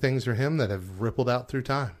amazing things for him that have rippled out through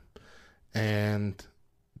time. And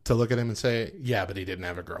to look at him and say, yeah, but he didn't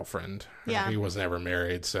have a girlfriend. Yeah. He was never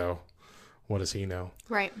married, so what does he know?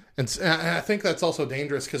 Right. And I think that's also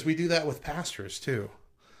dangerous because we do that with pastors too.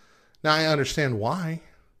 Now, I understand why.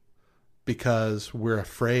 Because we're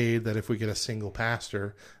afraid that if we get a single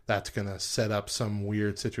pastor, that's going to set up some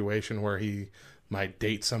weird situation where he might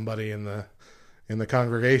date somebody in the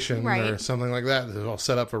congregation or something like that. It'll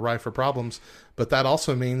set up a rife for problems. But that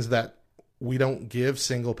also means that we don't give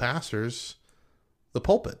single pastors the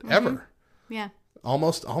pulpit ever. Yeah.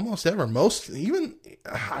 Almost ever.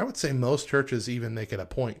 I would say most churches even make it a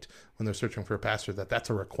point when they're searching for a pastor that's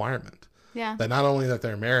a requirement. Yeah. That not only that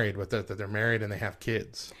they're married, but that they're married and they have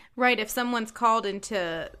kids. Right. If someone's called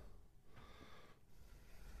into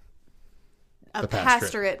a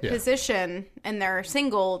pastorate position and they're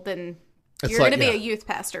single, then you're going to be a youth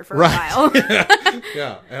pastor for a while.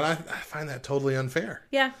 Yeah. And I find that totally unfair.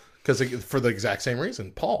 Yeah. Because for the exact same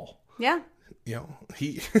reason, Paul. Yeah.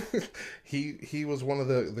 He was one of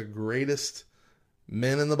the greatest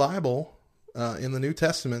men in the Bible, in the New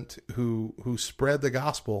Testament, who spread the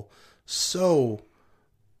gospel so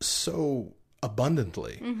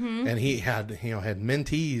abundantly. And he had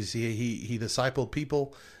mentees. He discipled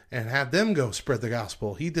people and had them go spread the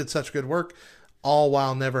gospel. He did such good work, all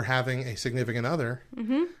while never having a significant other.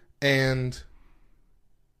 And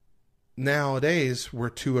nowadays we're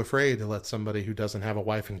too afraid to let somebody who doesn't have a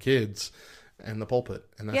wife and kids in the pulpit,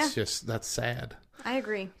 and that's that's sad. I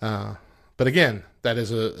agree. But again,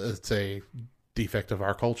 it's a defect of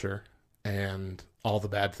our culture and all the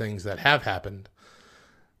bad things that have happened,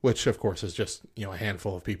 which of course is just, a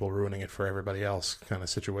handful of people ruining it for everybody else kind of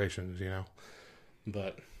situations,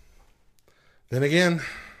 But then again,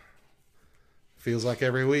 feels like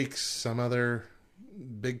every week some other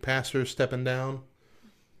big pastor stepping down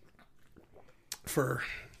for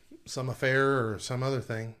some affair or some other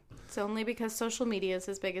thing. It's only because social media is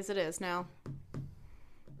as big as it is now.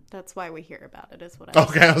 That's why we hear about it, is what I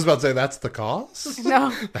Okay, I was about to say that's the cause?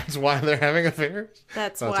 No. That's why they're having affairs?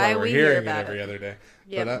 That's why we hear about it every other day.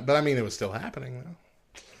 Yep. But I mean, it was still happening, though.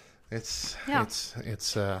 It's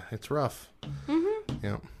rough. Mm-hmm.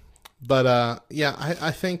 Yeah. But,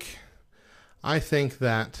 I think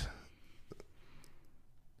that...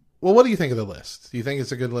 Well, what do you think of the list? Do you think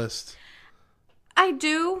it's a good list? I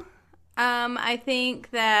do. I think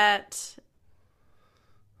that...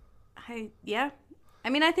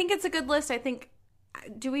 I think it's a good list. I think...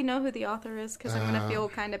 Do we know who the author is? Because I'm going to feel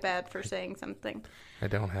kind of bad for saying something. I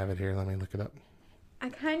don't have it here. Let me look it up. I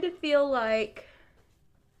kind of feel like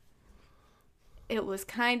it was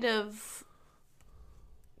kind of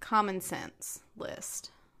common sense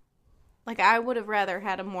list. Like, I would have rather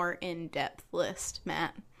had a more in-depth list,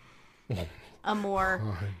 Matt. A more...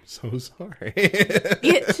 Oh, I'm so sorry.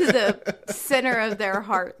 Get to the center of their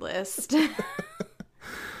heart list.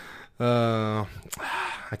 I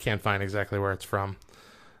can't find exactly where it's from.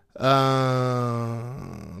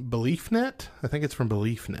 BeliefNet? I think it's from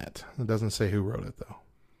BeliefNet. It doesn't say who wrote it, though.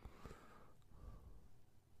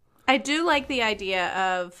 I do like the idea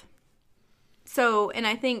of... and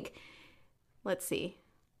I think... Let's see.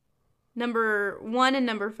 Number 1 and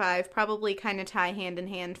number 5 probably kind of tie hand in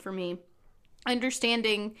hand for me.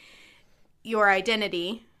 Understanding your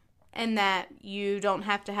identity and that you don't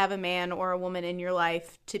have to have a man or a woman in your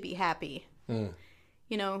life to be happy. And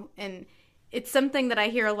it's something that I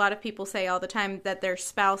hear a lot of people say all the time, that their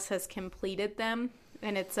spouse has completed them.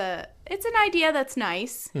 And it's an idea that's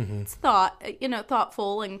nice. Mm-hmm. It's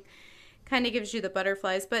thoughtful and kind of gives you the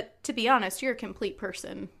butterflies. But to be honest, you're a complete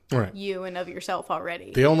person. Right. You and of yourself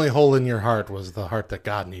already. The only hole in your heart was the heart that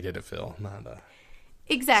God needed to fill, not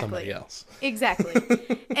somebody else. Exactly.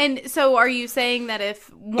 And so are you saying that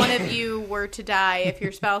if one of you were to die, if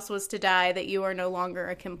your spouse was to die, that you are no longer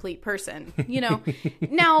a complete person?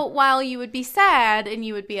 Now, while you would be sad and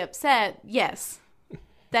you would be upset, yes,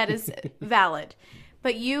 that is valid.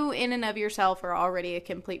 But you in and of yourself are already a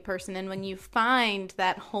complete person. And when you find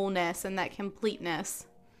that wholeness and that completeness,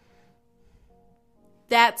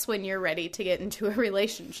 that's when you're ready to get into a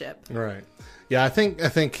relationship. Right. Yeah, I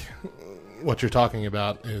think what you're talking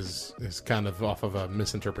about is kind of off of a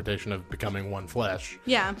misinterpretation of becoming one flesh.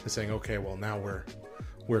 Yeah. It's saying, okay, well, now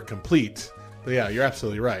we're complete. But yeah, you're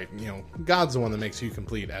absolutely right. God's the one that makes you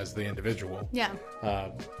complete as the individual. Yeah.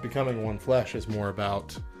 Becoming one flesh is more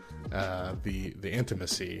about the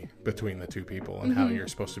intimacy between the two people and how you're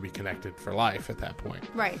supposed to be connected for life at that point.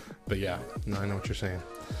 Right. But yeah, no, I know what you're saying.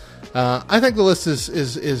 I think the list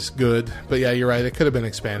is good, but yeah, you're right. It could have been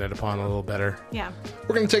expanded upon a little better. Yeah.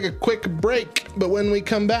 We're going to take a quick break, but when we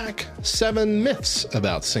come back, 7 myths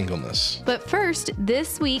about singleness. But first,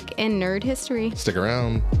 this week in nerd history. Stick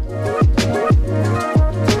around.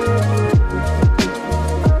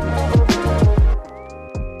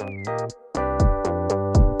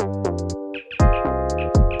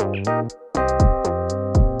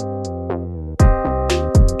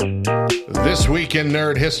 This week in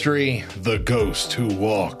Nerd History, The Ghost Who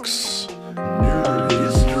Walks. Nerd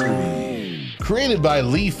History. Created by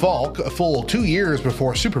Lee Falk a full 2 years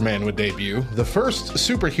before Superman would debut, the first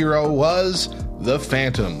superhero was the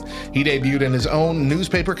Phantom. He debuted in his own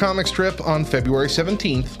newspaper comic strip on February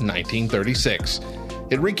 17th, 1936.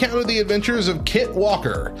 It recounted the adventures of Kit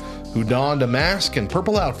Walker, who donned a mask and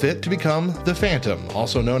purple outfit to become the Phantom,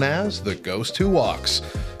 also known as the Ghost Who Walks.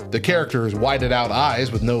 The character's whited-out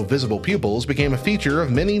eyes with no visible pupils became a feature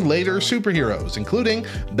of many later superheroes, including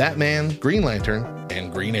Batman, Green Lantern,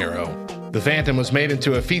 and Green Arrow. The Phantom was made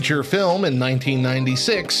into a feature film in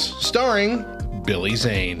 1996, starring Billy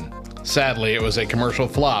Zane. Sadly, it was a commercial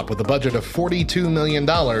flop. With a budget of $42 million,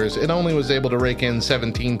 it only was able to rake in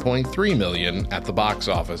 $17.3 million at the box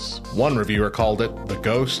office. One reviewer called it the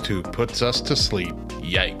ghost who puts us to sleep.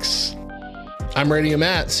 Yikes. I'm Radio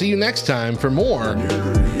Matt. See you next time for more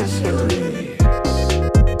Nerd History.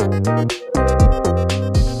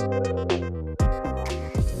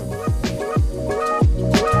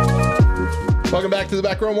 Welcome back to the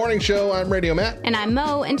Back Row Morning Show. I'm Radio Matt. And I'm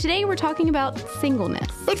Mo, and today we're talking about singleness.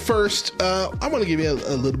 But first, I want to give you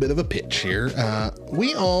a little bit of a pitch here.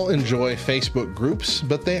 We all enjoy Facebook groups,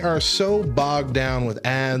 but they are so bogged down with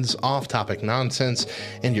ads, off-topic nonsense,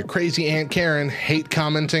 and your crazy Aunt Karen hate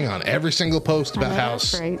commenting on every single post about how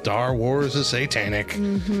Star Wars is satanic.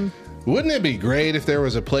 Mm-hmm. Wouldn't it be great if there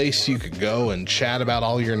was a place you could go and chat about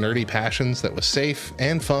all your nerdy passions that was safe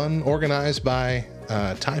and fun, organized by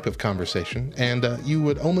type of conversation, and you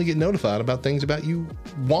would only get notified about things about you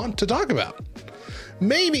want to talk about?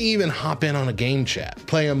 Maybe even hop in on a game chat,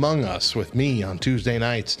 play Among Us with me on Tuesday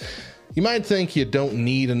nights. You might think you don't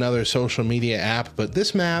need another social media app, but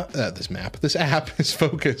this app is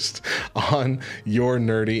focused on your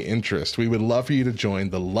nerdy interest. We would love for you to join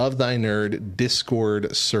the Love Thy Nerd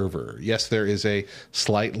Discord server. Yes, there is a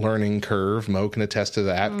slight learning curve. Mo can attest to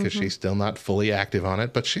that because she's still not fully active on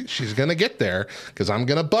it, but she's going to get there because I'm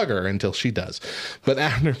going to bug her until she does. But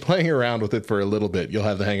after playing around with it for a little bit, you'll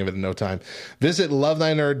have the hang of it in no time. Visit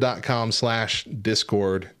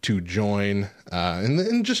lovethynerd.com/Discord to join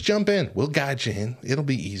and just jump in. We'll guide you in. It'll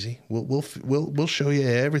be easy. We'll show you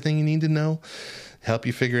everything you need to know, help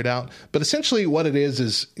you figure it out. But essentially what it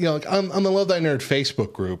is, like on the Love Thy Nerd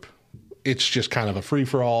Facebook group, it's just kind of a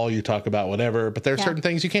free-for-all. You talk about whatever, but there are certain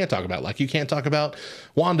things you can't talk about. Like you can't talk about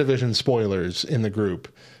WandaVision spoilers in the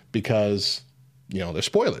group because, there's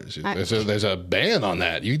spoilers. There's a ban on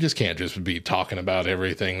that. You just can't just be talking about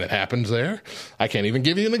everything that happens there. I can't even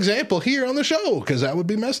give you an example here on the show because that would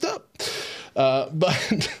be messed up.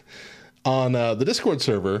 But on the Discord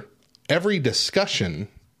server, every discussion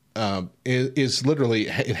is literally,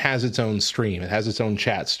 it has its own stream. It has its own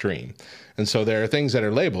chat stream. And so there are things that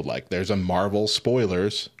are labeled like there's a Marvel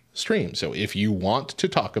spoilers stream. So if you want to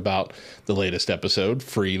talk about the latest episode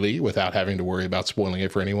freely without having to worry about spoiling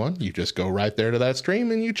it for anyone, you just go right there to that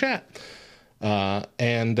stream and you chat.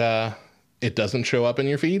 It doesn't show up in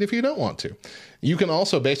your feed if you don't want to. You can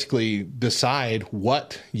also basically decide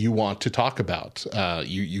what you want to talk about.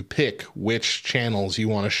 You pick which channels you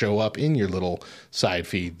want to show up in your little side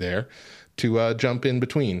feed there to jump in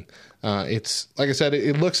between. It's, like I said,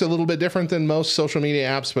 it looks a little bit different than most social media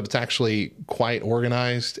apps, but it's actually quite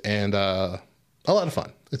organized and a lot of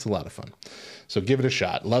fun. It's a lot of fun. So give it a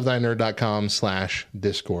shot.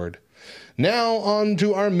 lovethynerd.com/Discord. Now on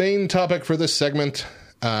to our main topic for this segment.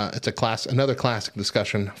 It's another classic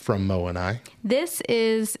discussion from Mo and I. This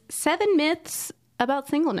is 7 myths about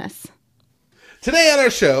singleness. Today on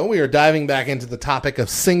our show, we are diving back into the topic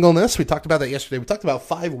of singleness. We talked about that yesterday. We talked about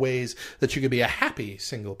 5 ways that you could be a happy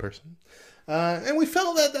single person. And we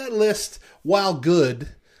felt that list, while good,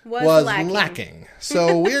 was lacking.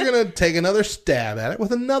 So we're going to take another stab at it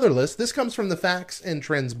with another list. This comes from the Facts and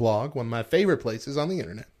Trends blog, one of my favorite places on the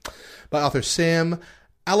internet, by author Sam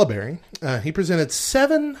Allaberry. He presented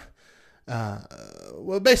 7,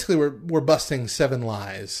 basically we're busting 7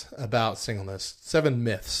 lies about singleness, 7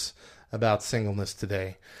 myths about singleness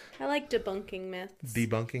today. I like debunking myths.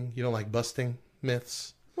 Debunking? You don't like busting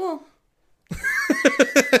myths? Well,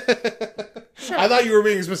 I thought you were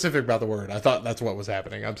being specific about the word. I thought that's what was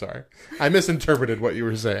happening. I'm sorry. I misinterpreted what you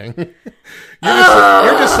were saying. You're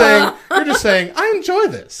just saying, I enjoy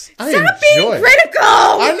this. Stop being critical!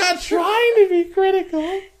 I'm not trying to be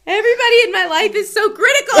critical. Everybody in my life is so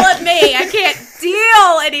critical of me. I can't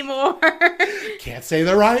deal anymore. Can't say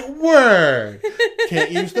the right word. Can't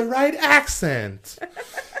use the right accent.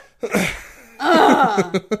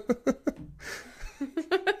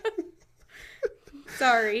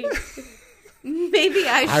 Sorry. Maybe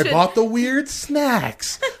I should. I bought the weird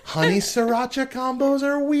snacks. Honey sriracha combos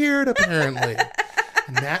are weird, apparently.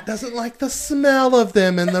 Matt doesn't like the smell of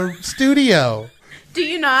them in the studio. Do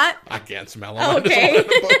you not? I can't smell them. Okay.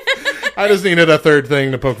 I just needed a third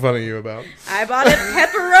thing to poke fun at you about. I bought a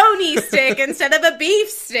pepperoni stick instead of a beef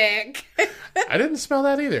stick. I didn't smell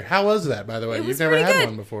that either. How was that, by the way? You've never had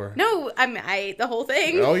one before. No, I ate the whole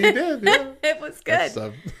thing. Oh, you did? Yeah. It was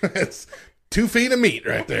good. It's 2 feet of meat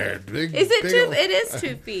right there. Big, is it big 2? It is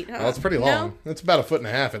 2 feet, huh? Well, it's pretty long. No? It's about 1.5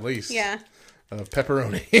 feet at least. Yeah. Of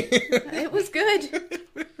pepperoni. It was good.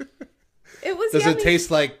 It was Does yummy. it taste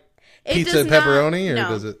like pizza and pepperoni, or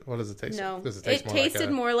does it? What does it taste? No, like? Does it more tasted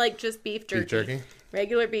like more like just beef jerky. Beef jerky,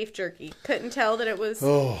 regular beef jerky. Couldn't tell that it was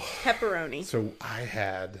pepperoni. So I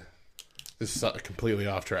had this is completely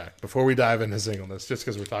off track. Before we dive into singleness, just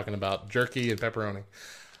because we're talking about jerky and pepperoni,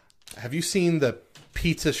 have you seen the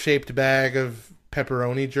pizza-shaped bag of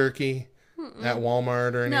pepperoni jerky at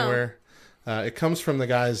Walmart or anywhere? No. It comes from the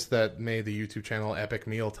guys that made the YouTube channel Epic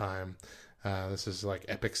Mealtime. This is like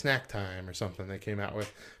Epic Snack Time or something. They came out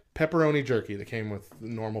with pepperoni jerky. They came with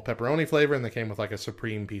normal pepperoni flavor, and they came with like a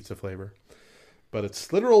supreme pizza flavor. but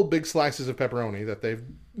it's literal big slices of pepperoni that they've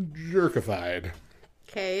jerkified.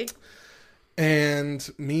 Okay. And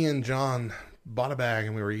me and John bought a bag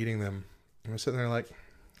and we were eating them. And we're sitting there like,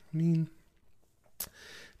 I mean,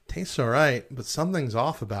 tastes all right, but something's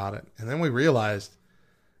off about it. And then we realized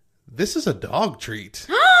this is a dog treat.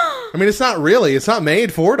 I mean, it's not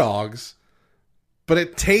made for dogs, but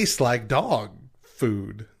it tastes like dog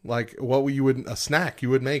food. Like a snack you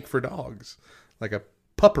would make for dogs. Like a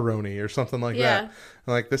pupperoni or something like that.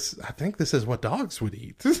 Like this, I think this is what dogs would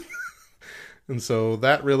eat. And so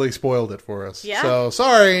that really spoiled it for us. Yeah. So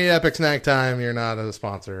sorry, Epic Snack Time. You're not a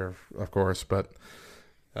sponsor, of course, but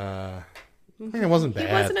I mean, it wasn't bad.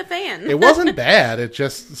 He wasn't a fan. It wasn't bad.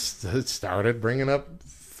 It started bringing up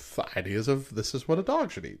ideas of this is what a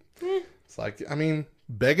dog should eat. It's like, I mean,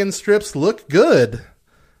 bacon strips look good,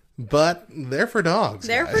 but they're for dogs.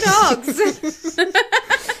 They're guys. for dogs.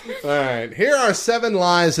 All right. Here are 7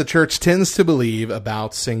 lies the church tends to believe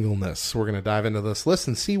about singleness. We're going to dive into this list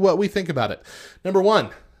and see what we think about it. Number 1,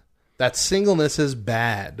 that singleness is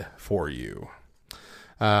bad for you.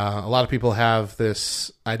 A lot of people have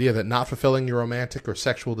this idea that not fulfilling your romantic or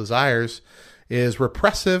sexual desires is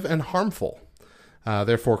repressive and harmful.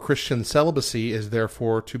 Therefore, Christian celibacy is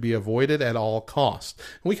therefore to be avoided at all costs.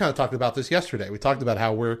 And we kind of talked about this yesterday. We talked about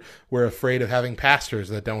how we're afraid of having pastors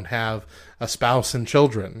that don't have a spouse and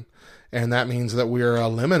children. And that means that we're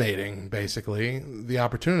eliminating, basically, the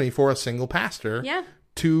opportunity for a single pastor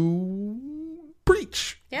to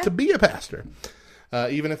preach, to be a pastor.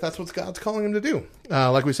 Even if that's what God's calling him to do.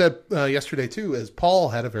 Like we said yesterday, too, as Paul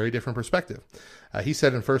had a very different perspective. He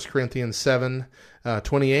said in 1 Corinthians 7,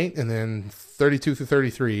 28, and then 32 through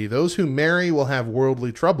 33, those who marry will have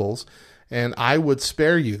worldly troubles, and I would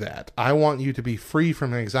spare you that. I want you to be free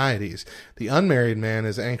from anxieties. The unmarried man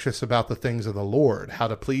is anxious about the things of the Lord, how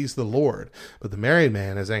to please the Lord. But the married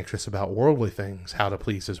man is anxious about worldly things, how to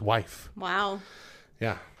please his wife. Wow.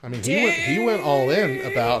 Yeah, I mean, he went all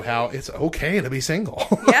in about how it's okay to be single.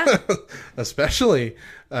 Yeah. Especially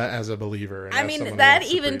as a believer. And I mean, that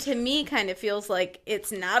even to me kind of feels like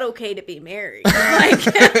it's not okay to be married. Like,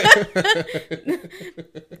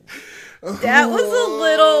 that was a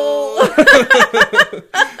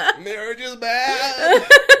little... Marriage is bad.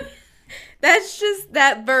 That's just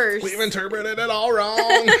that verse. We've interpreted it all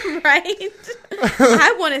wrong. Right?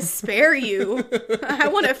 I want to spare you. I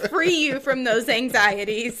want to free you from those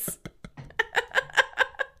anxieties.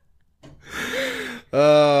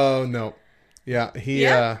 Oh, no. Yeah,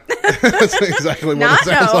 that's exactly what it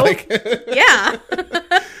sounds like. Yeah.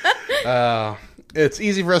 It's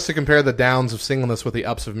easy for us to compare the downs of singleness with the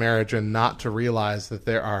ups of marriage and not to realize that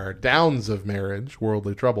there are downs of marriage,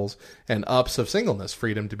 worldly troubles, and ups of singleness,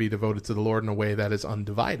 freedom to be devoted to the Lord in a way that is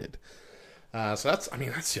undivided. So that's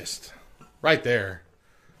just right there,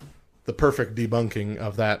 the perfect debunking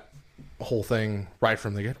of that whole thing right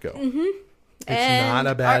from the get-go. Mm-hmm. It's not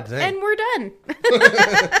a bad thing. And we're done.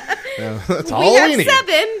 That's all we need. We have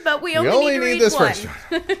 7, but we only need this one. first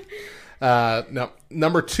one. No.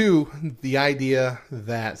 Number 2, the idea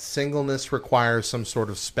that singleness requires some sort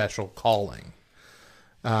of special calling.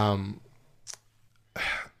 Like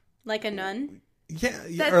a nun?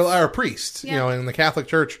 Yeah, or a priest. Yeah. You know, in the Catholic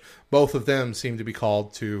Church, both of them seem to be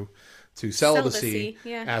called to celibacy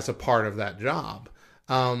as a part of that job.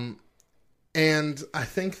 And I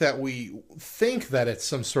think that we think that it's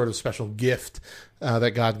some sort of special gift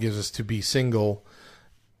that God gives us to be single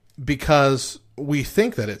because we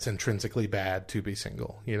think that it's intrinsically bad to be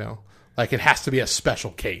single, you know? Like it has to be a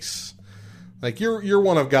special case. Like you're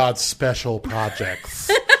one of God's special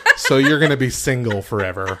projects. So you're going to be single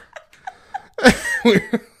forever.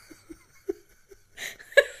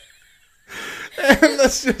 And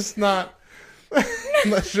that's just not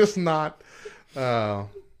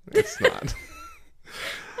it's not.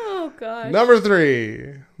 Oh, God. Number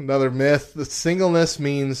 3, another myth. The singleness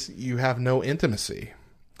means you have no intimacy.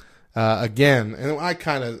 Again, and I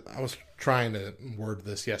was trying to word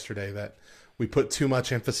this yesterday that we put too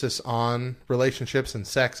much emphasis on relationships and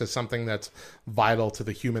sex as something that's vital to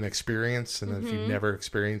the human experience. And if you never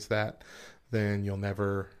experience that, then you'll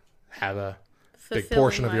never have a big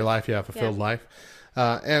portion of your life. Fulfilled life.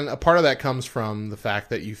 And a part of that comes from the fact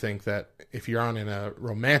that you think that if you're in a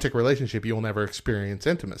romantic relationship, you'll never experience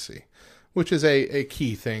intimacy, which is a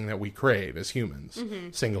key thing that we crave as humans,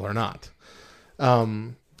 single or not.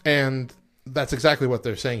 And that's exactly what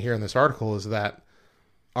they're saying here in this article is that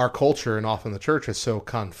our culture and often the church has so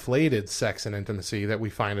conflated sex and intimacy that we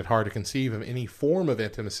find it hard to conceive of any form of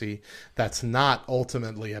intimacy that's not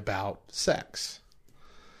ultimately about sex.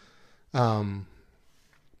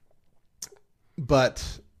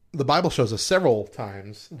 But the Bible shows us several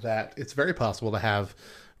times that it's very possible to have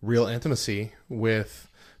real intimacy with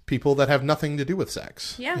people that have nothing to do with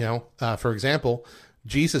sex. Yeah. You know, for example,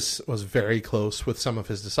 Jesus was very close with some of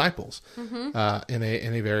his disciples in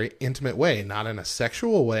a very intimate way, not in a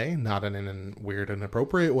sexual way, not in a weird,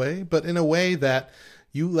 inappropriate way, but in a way that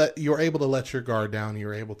you're able to let your guard down.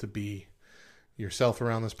 You're able to be yourself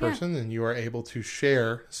around this person, and you are able to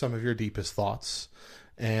share some of your deepest thoughts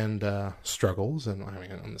and struggles. And I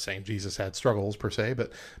mean, I'm not saying Jesus had struggles per se,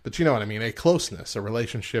 but you know what I mean? A closeness, a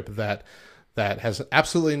relationship that has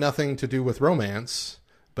absolutely nothing to do with romance,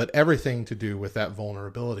 but everything to do with that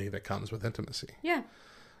vulnerability that comes with intimacy. Yeah.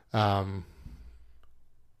 I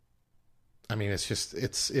mean, it's just,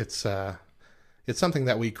 it's something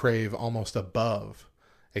that we crave almost above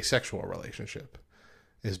a sexual relationship,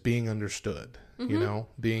 is being understood, you know,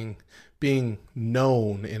 being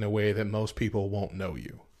known in a way that most people won't know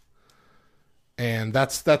you. And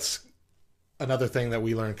that's another thing that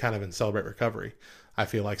we learned kind of in Celebrate Recovery. I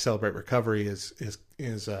feel like Celebrate Recovery is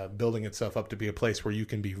building itself up to be a place where you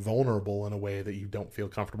can be vulnerable in a way that you don't feel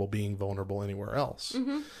comfortable being vulnerable anywhere else.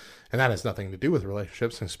 And that has nothing to do with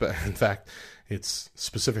relationships. In fact, it's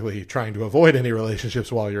specifically trying to avoid any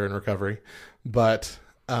relationships while you're in recovery. But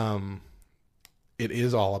it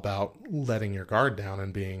is all about letting your guard down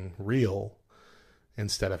and being real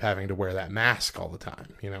instead of having to wear that mask all the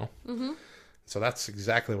time, you know? So that's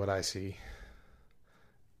exactly what I see.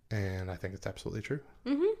 And I think it's absolutely true.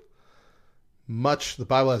 The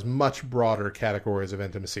Bible has much broader categories of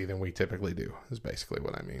intimacy than we typically do, is basically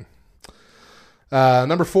what I mean.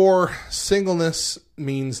 Number 4, singleness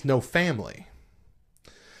means no family.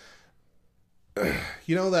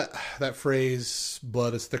 You know that phrase,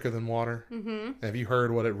 blood is thicker than water? Have you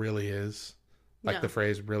heard what it really is? Like No. the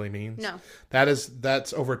phrase really means? No.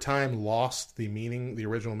 That's over time lost the meaning, the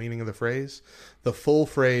original meaning of the phrase. The full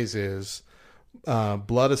phrase is,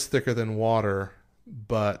 blood is thicker than water,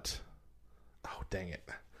 but, oh, dang it.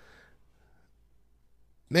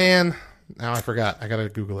 Man, now I forgot. I got to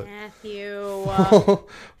Google it. Matthew.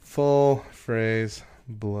 Full phrase,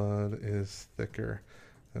 blood is thicker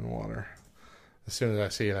than water. As soon as I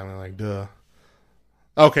see it, I'm like, duh.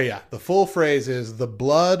 Okay, yeah. The full phrase is, the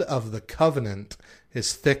blood of the covenant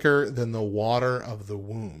is thicker than the water of the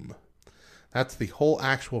womb. That's the whole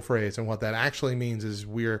actual phrase. And what that actually means is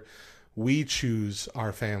we choose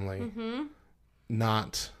our family,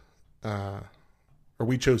 not, or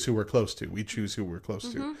we chose who we're close to. We choose who we're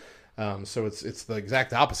close to. So it's the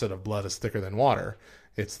exact opposite of blood is thicker than water.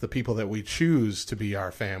 It's the people that we choose to be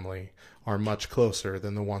our family are much closer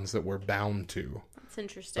than the ones that we're bound to. That's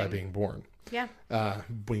interesting. By being born. Yeah.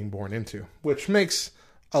 Being born into. Which makes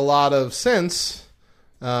a lot of sense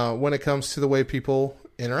when it comes to the way people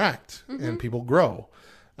interact and people grow.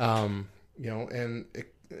 You know, and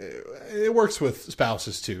it works with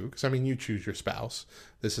spouses too. Because, I mean, you choose your spouse.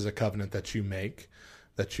 This is a covenant that you make,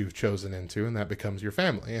 that you've chosen into, and that becomes your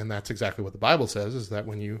family. And that's exactly what the Bible says, is that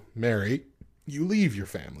when you marry, you leave your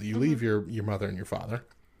family. You leave your mother and your father,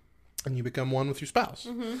 and you become one with your spouse.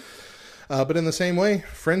 But in the same way,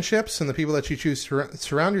 friendships and the people that you choose to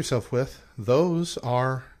surround yourself with, those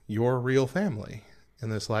are your real family in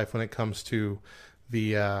this life when it comes to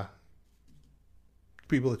the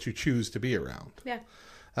people that you choose to be around. Yeah.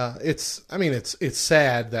 It's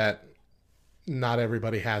sad that not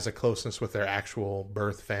everybody has a closeness with their actual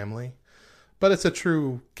birth family, but it's a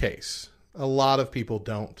true case. A lot of people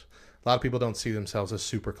don't. A lot of people don't see themselves as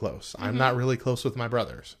super close. I'm not really close with my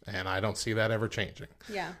brothers, and I don't see that ever changing.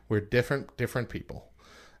 Yeah. We're different people.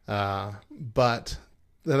 But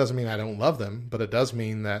that doesn't mean I don't love them, but it does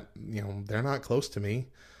mean that, you know, they're not close to me.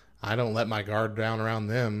 I don't let my guard down around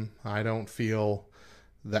them. I don't feel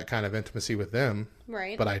that kind of intimacy with them.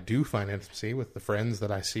 Right. But I do find intimacy with the friends that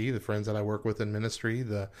I see, the friends that I work with in ministry,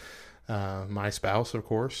 my spouse, of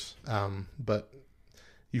course. But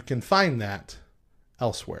you can find that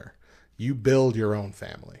elsewhere. You build your own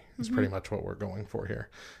family is pretty much what we're going for here,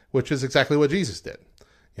 which is exactly what Jesus did.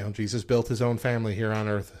 You know, Jesus built his own family here on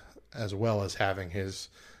earth as well as having his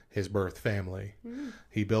birth family.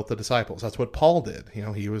 He built the disciples. That's what Paul did. You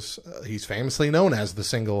know, he's famously known as the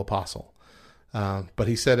single apostle. But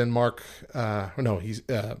he said in Mark,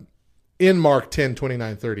 in Mark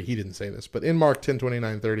 10:29-30, he didn't say this, but in Mark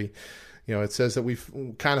 10:29-30, you know, it says that we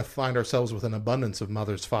kind of find ourselves with an abundance of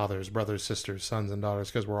mothers, fathers, brothers, sisters, sons, and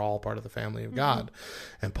daughters, because we're all part of the family of God.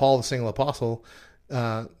 And Paul, the single apostle,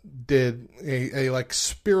 did a like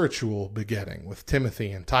spiritual begetting with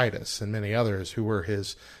Timothy and Titus and many others who were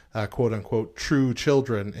his quote unquote true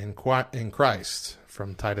children in Christ,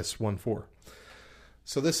 from Titus 1:4.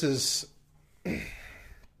 So this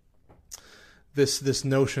this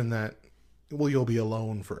notion that, well, you'll be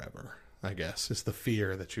alone forever, I guess, is the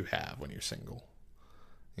fear that you have when you're single.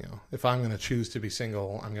 You know, if I'm going to choose to be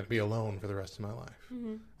single, I'm going to be alone for the rest of my life.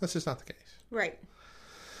 Mm-hmm. That's just not the case. Right.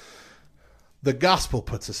 The gospel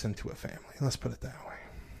puts us into a family. Let's put it that way.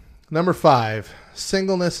 Number 5,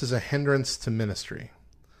 singleness is a hindrance to ministry.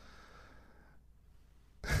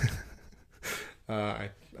 I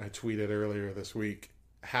tweeted earlier this week,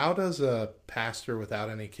 how does a pastor without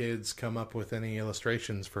any kids come up with any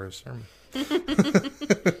illustrations for his sermon?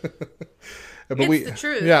 But it's the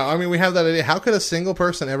truth. Yeah, I mean, we have that idea. How could a single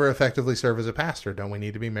person ever effectively serve as a pastor? Don't we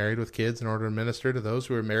need to be married with kids in order to minister to those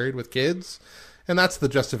who are married with kids? And that's the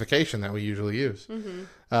justification that we usually use.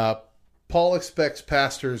 Mm-hmm. Paul expects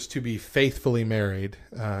pastors to be faithfully married,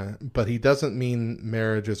 but he doesn't mean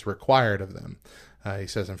marriage is required of them. He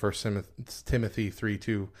says in 1 Timothy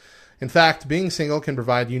 3:2, in fact, being single can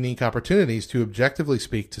provide unique opportunities to objectively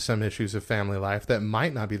speak to some issues of family life that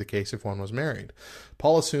might not be the case if one was married.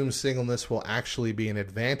 Paul assumes singleness will actually be an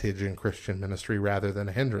advantage in Christian ministry rather than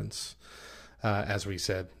a hindrance, as we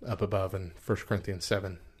said up above in 1 Corinthians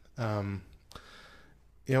 7.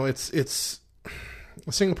 It's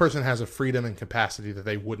a single person has a freedom and capacity that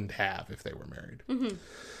they wouldn't have if they were married. Mm-hmm.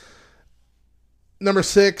 Number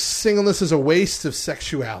 6, singleness is a waste of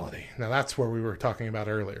sexuality. Now, that's where we were talking about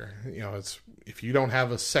earlier. You know, it's if you don't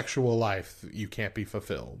have a sexual life, you can't be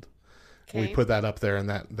fulfilled. Okay. We put that up there in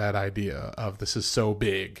that idea of this is so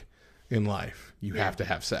big in life. You have to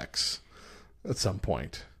have sex at some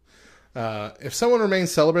point. If someone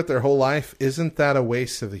remains celibate their whole life, isn't that a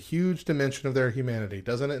waste of the huge dimension of their humanity?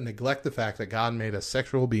 Doesn't it neglect the fact that God made us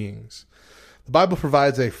sexual beings? The Bible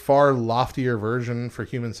provides a far loftier version for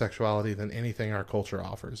human sexuality than anything our culture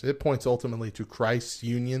offers. It points ultimately to Christ's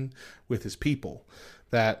union with his people.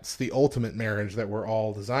 That's the ultimate marriage that we're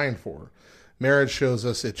all designed for. Marriage shows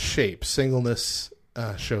us its shape. Singleness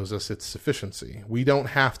shows us its sufficiency. We don't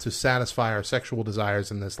have to satisfy our sexual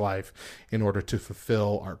desires in this life in order to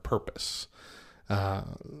fulfill our purpose.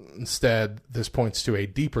 Instead, this points to a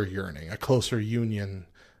deeper yearning, a closer union,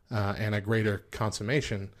 and a greater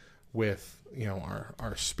consummation with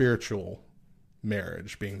our spiritual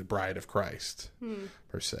marriage, being the bride of Christ,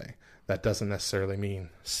 per se. That doesn't necessarily mean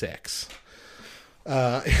sex.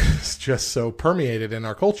 It's just so permeated in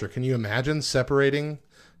our culture. Can you imagine separating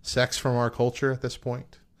sex from our culture at this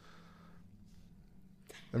point?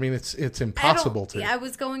 I mean, it's impossible to. I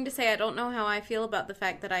was going to say I don't know how I feel about the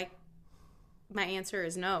fact that my answer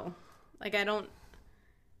is no. Like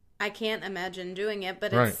I can't imagine doing it,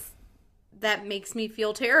 but right. That makes me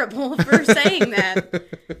feel terrible for saying that.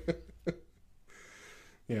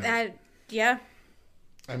 Yeah.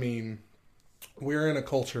 I mean, we're in a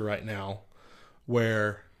culture right now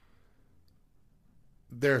where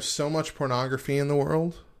there's so much pornography in the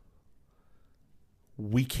world,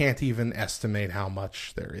 we can't even estimate how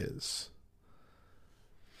much there is.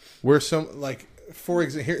 For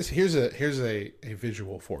example, here's a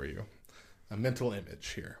visual for you, a mental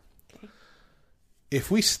image here. Okay. If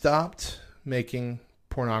we stopped making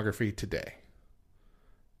pornography today,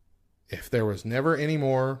 if there was never any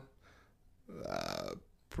more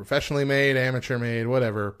professionally made, amateur made,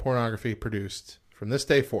 whatever, pornography produced from this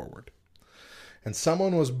day forward, and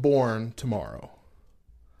someone was born tomorrow,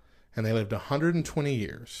 and they lived 120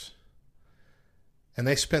 years, and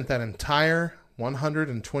they spent that entire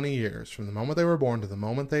 120 years, from the moment they were born to the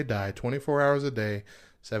moment they died, 24 hours a day,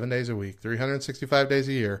 7 days a week, 365 days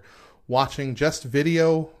a year, watching just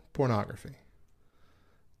video pornography,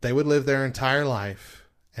 they would live their entire life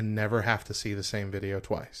and never have to see the same video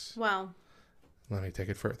twice. Wow. Let me take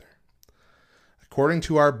it further. According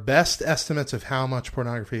to our best estimates of how much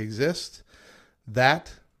pornography exists,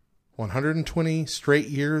 that 120 straight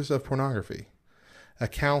years of pornography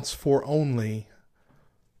accounts for only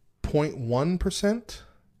 0.1%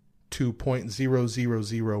 to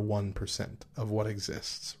 0.0001% of what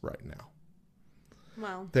exists right now.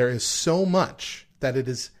 Wow. There is so much that it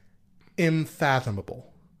is unfathomable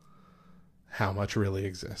how much really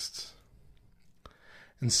exists.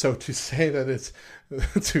 And so to say that it's,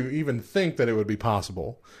 to even think that it would be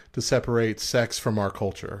possible to separate sex from our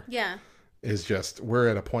culture. Yeah. Is just, we're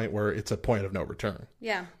at a point where it's a point of no return.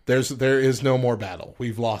 Yeah. There is no more battle.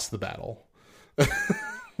 We've lost the battle.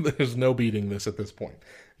 There's no beating this at this point.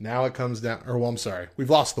 Now it comes down, we've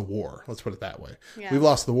lost the war. Let's put it that way. Yeah. We've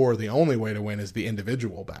lost the war. The only way to win is the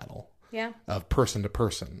individual battle. Yeah. Of person to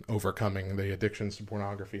person, overcoming the addictions to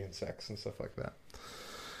pornography and sex and stuff like that.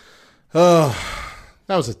 Oh,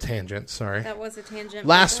 that was a tangent. Sorry. That was a tangent.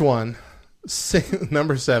 Last one.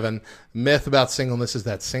 Number 7, myth about singleness is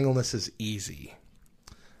that singleness is easy.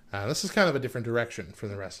 This is kind of a different direction from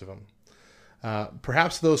the rest of them.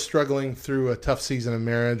 Perhaps those struggling through a tough season of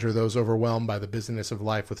marriage or those overwhelmed by the busyness of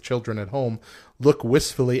life with children at home look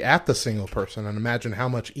wistfully at the single person and imagine how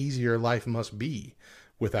much easier life must be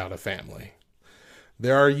without a family.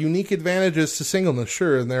 There are unique advantages to singleness,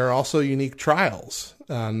 sure, and there are also unique trials,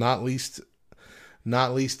 not least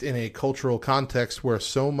in a cultural context where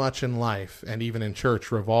so much in life and even in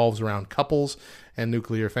church revolves around couples and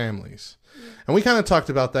nuclear families. And we kind of talked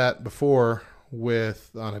about that before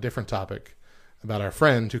on a different topic about our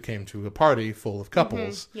friend who came to a party full of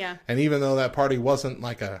couples. Mm-hmm. Yeah. And even though that party wasn't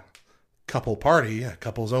like a couple party, a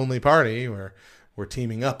couples only party where we're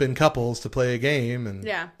teaming up in couples to play a game and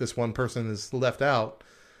this one person is left out.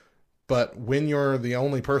 But when you're the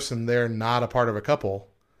only person there not a part of a couple,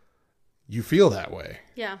 you feel that way.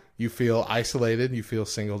 Yeah. You feel isolated. You feel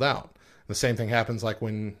singled out. The same thing happens like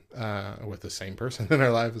when, with the same person in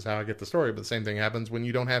our life is how I get the story, but the same thing happens when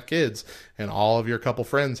you don't have kids and all of your couple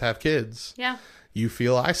friends have kids. Yeah. You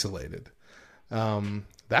feel isolated.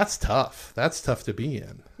 That's tough. That's tough to be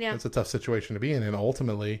in. Yeah. That's a tough situation to be in. And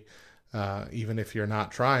ultimately, even if you're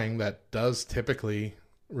not trying, that does typically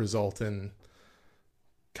result in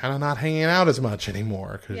kind of not hanging out as much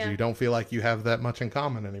anymore because you don't feel like you have that much in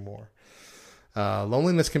common anymore.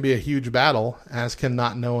 Loneliness can be a huge battle, as can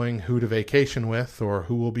not knowing who to vacation with or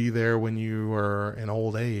who will be there when you are in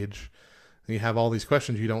old age. You have all these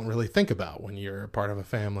questions you don't really think about when you're part of a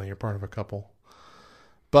family, you're part of a couple.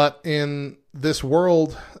 But in this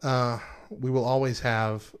world, we will always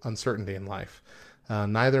have uncertainty in life.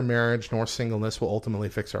 Neither marriage nor singleness will ultimately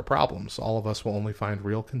fix our problems. All of us will only find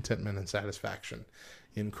real contentment and satisfaction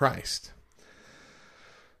in Christ.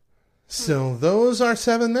 So those are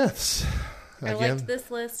 7 myths. I liked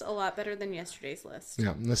this list a lot better than yesterday's list.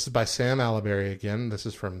 Yeah, and this is by Sam Allaberry again. This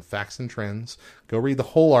is from Facts and Trends. Go read the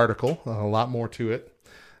whole article. A lot more to it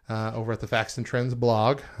over at the Facts and Trends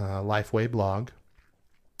blog, Lifeway blog.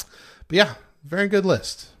 But yeah, very good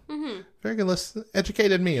list. Mm-hmm. Very good list.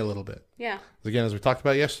 Educated me a little bit. Yeah. Again, as we talked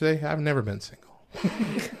about yesterday, I've never been single.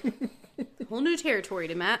 Whole new territory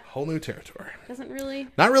to Matt. Whole new territory. Doesn't really...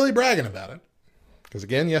 Not really bragging about it. Because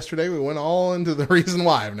again, yesterday we went all into the reason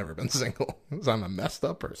why I've never been single. Because I'm a messed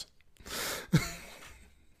up person.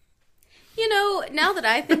 You know, now that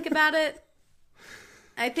I think about it,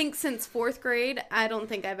 I think since 4th grade, I don't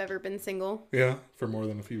think I've ever been single. Yeah, for more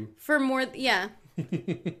than a few. Yeah.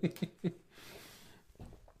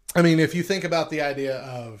 I mean, if you think about the idea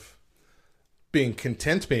of being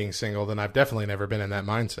content being single, then I've definitely never been in that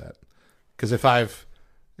mindset. Because if I've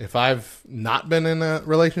not been in a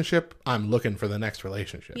relationship, I'm looking for the next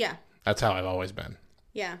relationship. Yeah. That's how I've always been.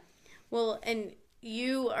 Yeah. Well, and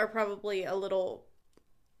you are probably a little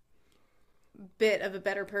bit of a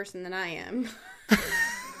better person than I am.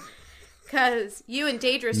 Because you and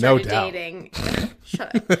Deidre started dating.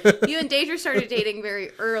 Shut up. You and Deidre started dating very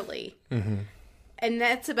early. Mm-hmm. And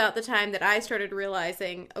that's about the time that I started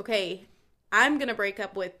realizing, okay, I'm going to break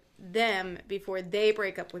up with them before they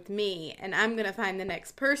break up with me, and I'm gonna find the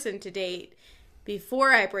next person to date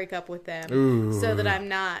before I break up with them. Ooh. So that I'm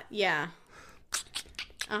not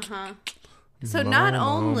so not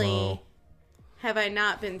only have I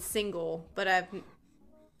not been single, but I've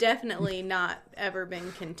definitely not ever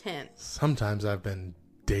been content. Sometimes I've been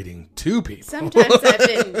dating 2 people. Sometimes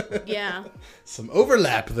I've been some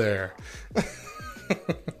overlap there.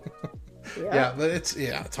 Yeah, but it's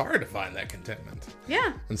hard to find that contentment.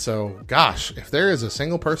 Yeah. And so, gosh, if there is a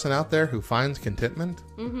single person out there who finds contentment,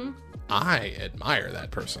 I admire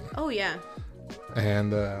that person. Oh, yeah.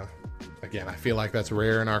 And, again, I feel like that's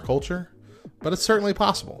rare in our culture, but it's certainly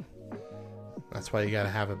possible. That's why you got to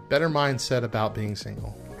have a better mindset about being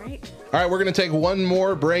single. Right. All right, we're going to take one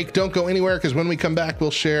more break. Don't go anywhere, because when we come back,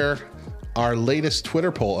 we'll share our latest Twitter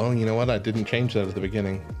poll. Oh, you know what? I didn't change that at the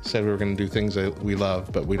beginning. Said we were going to do things that we love,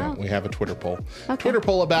 but we don't. We have a Twitter poll. Okay. Twitter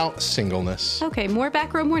poll about singleness. Okay, more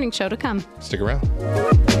Back Row Morning Show to come. Stick around.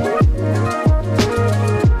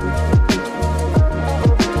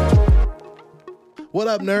 What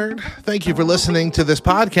up, nerd? Thank you for listening to this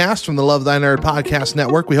podcast from the Love Thy Nerd Podcast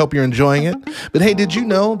Network. We hope you're enjoying it. But hey, did you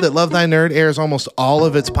know that Love Thy Nerd airs almost all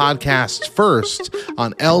of its podcasts first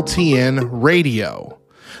on LTN Radio?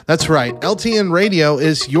 That's right. LTN Radio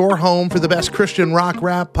is your home for the best Christian rock,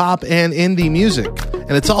 rap, pop, and indie music.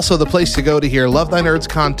 And it's also the place to go to hear Love Thy Nerd's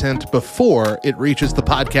content before it reaches the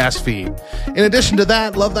podcast feed. In addition to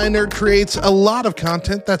that, Love Thy Nerd creates a lot of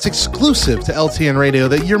content that's exclusive to LTN Radio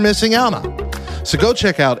that you're missing out on. So go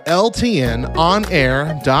check out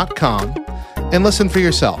ltnonair.com and listen for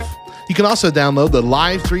yourself. You can also download the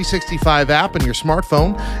Live 365 app on your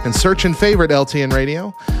smartphone and search and favorite LTN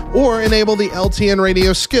Radio, or enable the LTN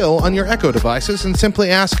Radio skill on your Echo devices and simply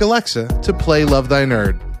ask Alexa to play Love Thy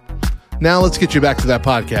Nerd. Now let's get you back to that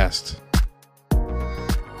podcast.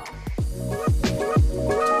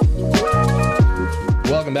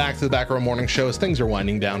 Welcome back to the Back Row Morning Show as things are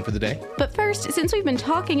winding down for the day. But first, since we've been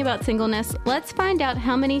talking about singleness, let's find out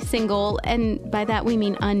how many single, and by that we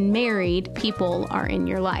mean unmarried, people are in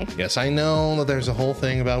your life. Yes, I know that there's a whole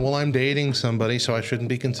thing about, well, I'm dating somebody, so I shouldn't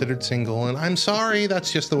be considered single. And I'm sorry,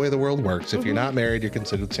 that's just the way the world works. If you're not married, you're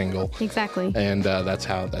considered single. Exactly. And that's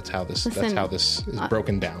how this is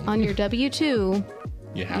broken down. On your W-2,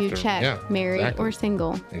 you check married or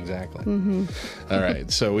single. Exactly. All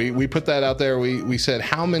right. So we put that out there. We said,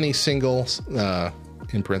 how many single,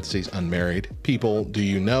 in parentheses, unmarried people do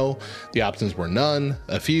you know? The options were none,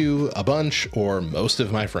 a few, a bunch, or most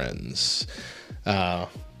of my friends. What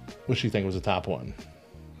do you think was the top one?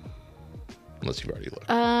 Unless you've already looked.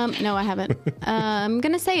 No, I haven't. I'm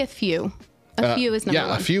going to say a few. A few is number one.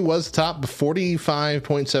 Yeah, a few was top.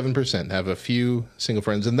 45.7% have a few single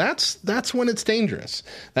friends. And that's when it's dangerous.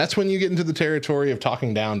 That's when you get into the territory of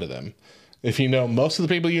talking down to them. If you know most of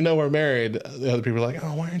the people you know are married, the other people are like,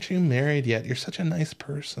 oh, why aren't you married yet? You're such a nice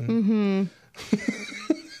person.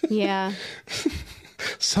 Yeah.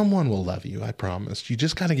 Someone will love you, I promise. You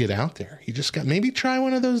just got to get out there. You just got maybe try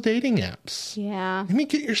one of those dating apps. Yeah. Maybe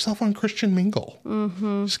get yourself on Christian Mingle.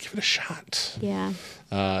 Just give it a shot. Yeah.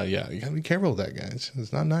 Yeah, you got to be careful with that, guys.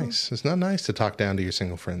 It's not nice. It's not nice to talk down to your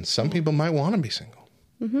single friends. Some people might want to be single.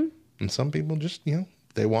 And some people just,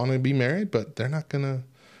 they want to be married, but they're not going to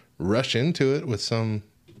rush into it with some,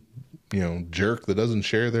 jerk that doesn't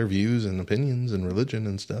share their views and opinions and religion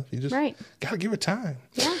and stuff. You just got to give it time.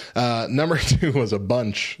 Yeah. Number 2 was a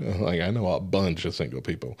bunch. Like, I know a bunch of single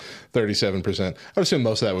people. 37%. I would assume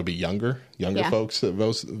most of that would be younger folks that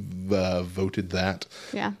voted that.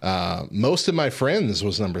 Yeah. Most of my friends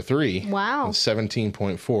was number 3. Wow.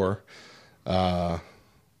 17.4. Yeah,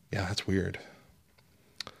 that's weird.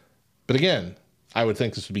 But again, I would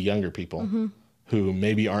think this would be younger people who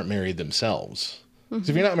maybe aren't married themselves. Because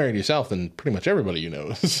if you're not married yourself, then pretty much everybody you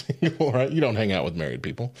know is single, right? You don't hang out with married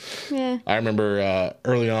people. Yeah. I remember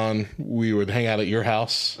early on, we would hang out at your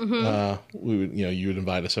house. We would, you would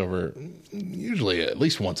invite us over, usually at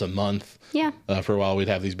least once a month. Yeah. For a while, we'd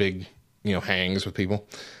have these big, hangs with people,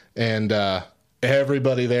 and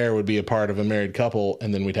everybody there would be a part of a married couple,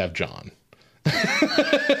 and then we'd have John.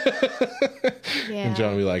 And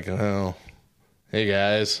John would be like, "Oh, hey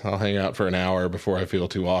guys, I'll hang out for an hour before I feel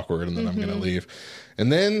too awkward, and then I'm gonna leave." And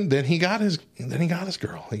then he got his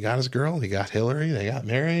girl. He got his girl. He got Hillary. They got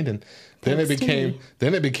married, and then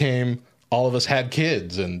it became all of us had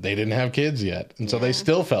kids, and they didn't have kids yet, and so they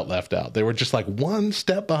still felt left out. They were just like one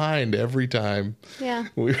step behind every time. Yeah.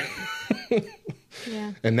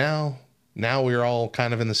 Yeah. And now we're all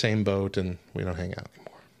kind of in the same boat, and we don't hang out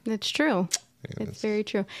anymore. That's true. It's very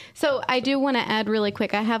true. So I do want to add really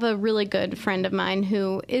quick. I have a really good friend of mine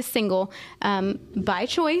who is single by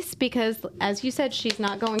choice because, as you said, she's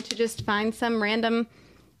not going to just find some random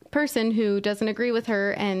person who doesn't agree with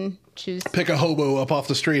her and choose. Pick a hobo up off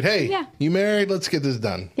the street. Hey, you married? Let's get this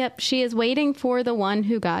done. Yep. She is waiting for the one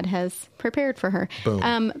who God has prepared for her.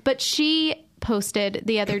 Boom. But she posted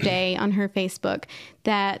the other day on her Facebook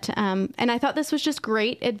that, and I thought this was just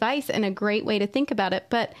great advice and a great way to think about it,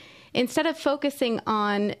 but instead of focusing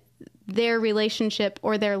on their relationship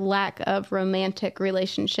or their lack of romantic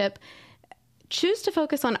relationship, choose to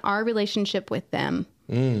focus on our relationship with them.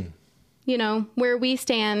 Where we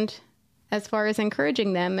stand as far as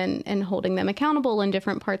encouraging them and holding them accountable in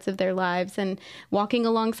different parts of their lives and walking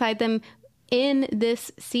alongside them in this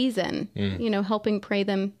season, helping pray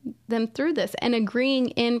them through this and agreeing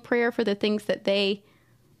in prayer for the things that they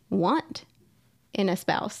want in a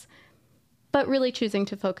spouse. But really choosing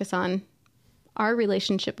to focus on our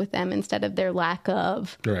relationship with them instead of their lack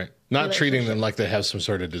of. Right. Not treating them like they have some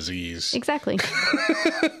sort of disease. Exactly.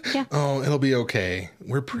 Yeah. Oh, it'll be okay.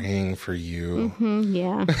 We're praying for you.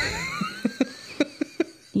 Yeah.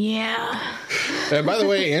 Yeah. And by the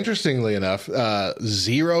way, interestingly enough,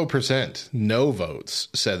 0% no votes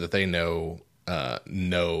said that they know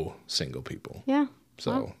no single people. Yeah.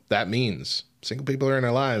 So that means single people are in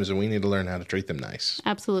our lives and we need to learn how to treat them nice.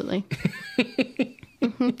 Absolutely.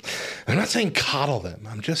 I'm not saying coddle them.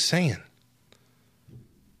 I'm just saying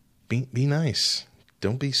be nice.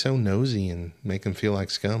 Don't be so nosy and make them feel like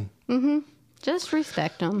scum. Just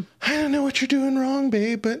respect them. I don't know what you're doing wrong,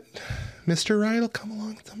 babe, but Mr. Right will come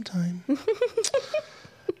along sometime.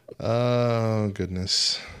 Oh,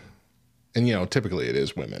 goodness. And, typically it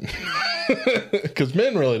is women. Because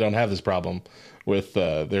men really don't have this problem with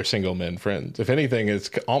their single men friends. If anything, it's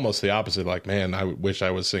almost the opposite. Like, man, I wish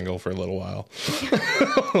I was single for a little while.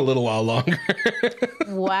 A little while longer.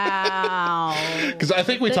 Wow. Because I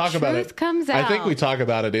think we talk about it. Comes out. I think we talk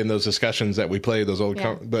about it in those discussions that we play, those old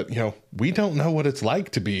but, we don't know what it's like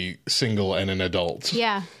to be single and an adult.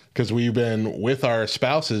 Yeah. Because we've been with our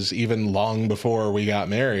spouses even long before we got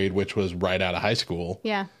married, which was right out of high school.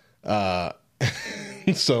 Yeah.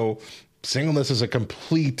 So singleness is a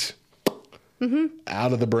complete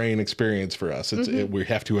out of the brain experience for us. We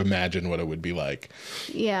have to imagine what it would be like.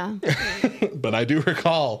 Yeah. But I do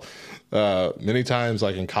recall many times,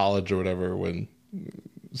 like in college or whatever, when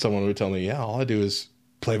someone would tell me, yeah, all I do is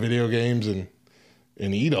play video games and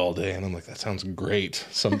eat all day. And I'm like, that sounds great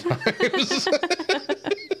sometimes.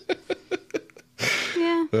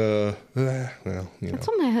 Yeah. Well, That's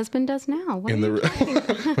what my husband does now. What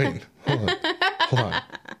wait, hold on.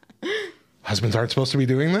 Husbands aren't supposed to be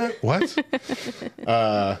doing that? What?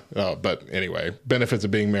 But anyway, benefits of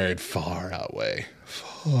being married far outweigh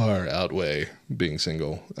being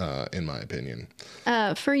single, in my opinion.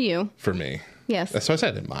 For you. For me. Yes. That's what I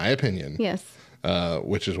said, in my opinion. Yes.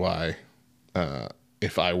 Which is why,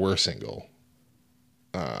 if I were single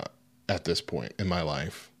at this point in my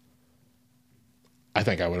life, I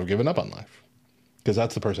think I would have given up on life. Because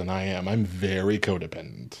that's the person I am. I'm very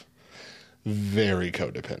codependent. Very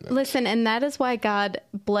codependent. Listen, and that is why God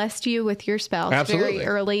blessed you with your spouse very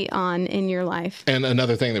early on in your life. And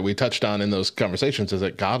another thing that we touched on in those conversations is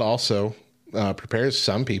that God also prepares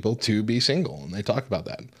some people to be single. And they talk about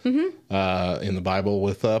that in the Bible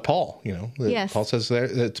with Paul. Yes. Paul says that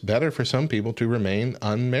it's better for some people to remain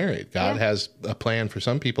unmarried. God has a plan for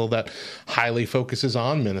some people that highly focuses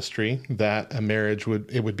on ministry, that a marriage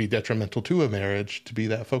would be detrimental to a marriage to be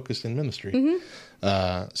that focused in ministry.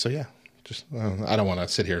 So yeah. I don't want to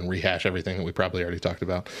sit here and rehash everything that we probably already talked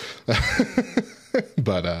about.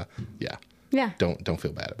 But yeah. Don't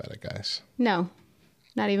feel bad about it, guys. No,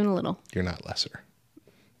 not even a little. You're not lesser.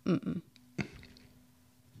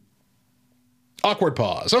 Awkward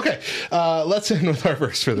pause. Okay, let's end with our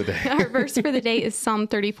verse for the day. Our verse for the day is Psalm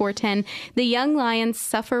 34:10. The young lions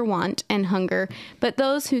suffer want and hunger, but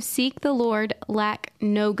those who seek the Lord lack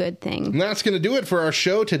no good thing. And that's going to do it for our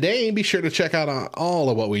show today. Be sure to check out all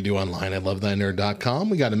of what we do online at lovethynerd.com.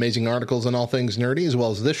 We got amazing articles on all things nerdy, as well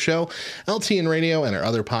as this show, LTN Radio, and our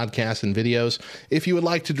other podcasts and videos. If you would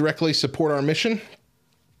like to directly support our mission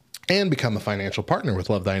and become a financial partner with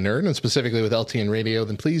Love Thy Nerd, and specifically with LTN Radio,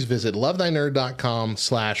 then please visit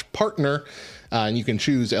lovethynerd.com/partner, and you can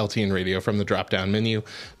choose LTN Radio from the drop-down menu.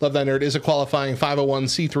 Love Thy Nerd is a qualifying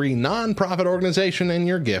 501c3 nonprofit organization, and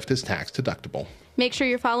your gift is tax deductible. Make sure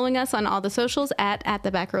you're following us on all the socials at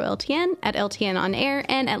the Back Row LTN, at LTN On Air,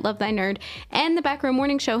 and at Love Thy Nerd. And the Back Row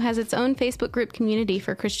Morning Show has its own Facebook group community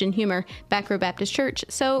for Christian humor, Back Row Baptist Church.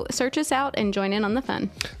 So search us out and join in on the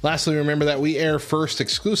fun. Lastly, remember that we air first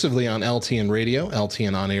exclusively on LTN Radio,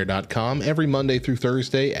 LTNOnAir.com, every Monday through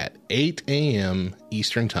Thursday at 8 a.m.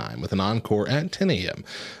 Eastern Time, with an encore at 10 a.m.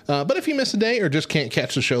 But if you miss a day or just can't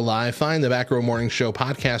catch the show live, find the Back Row Morning Show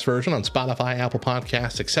podcast version on Spotify, Apple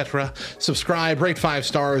Podcasts, etc. Subscribe, rate 5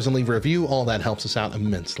 stars, and leave a review. All that helps us out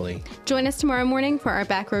immensely. Join us tomorrow morning for our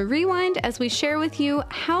Back Row Rewind as we share with you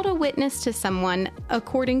how to witness to someone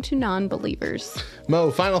according to non-believers.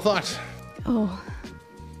 Mo, final thoughts? Oh,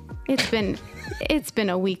 it's been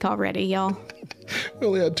a week already, y'all. We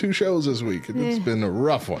only had 2 shows this week. It's been a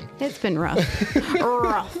rough one. It's been rough.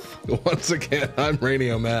 Rough. Once again, I'm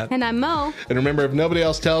Radio Matt. And I'm Mo. And remember, if nobody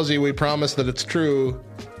else tells you, we promise that it's true.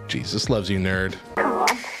 Jesus loves you, nerd.